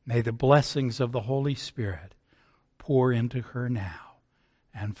 May the blessings of the Holy Spirit pour into her now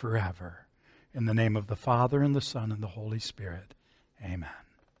and forever. In the name of the Father, and the Son, and the Holy Spirit. Amen.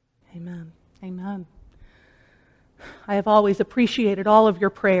 Amen. Amen. I have always appreciated all of your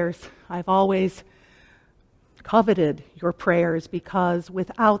prayers. I've always coveted your prayers, because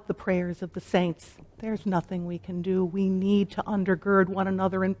without the prayers of the saints, there's nothing we can do. We need to undergird one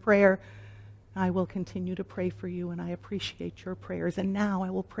another in prayer. I will continue to pray for you, and I appreciate your prayers. And now I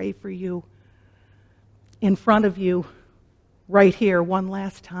will pray for you in front of you, right here, one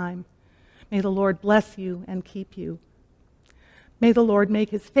last time. May the Lord bless you and keep you. May the Lord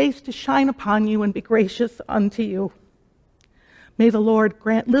make his face to shine upon you and be gracious unto you. May the Lord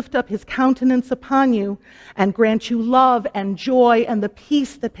lift up his countenance upon you and grant you love and joy and the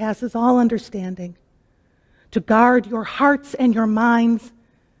peace that passes all understanding, to guard your hearts and your minds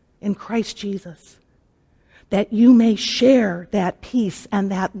in Christ Jesus, that you may share that peace and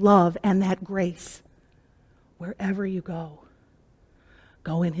that love and that grace wherever you go.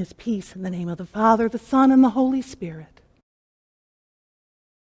 Go in his peace in the name of the Father, the Son, and the Holy Spirit.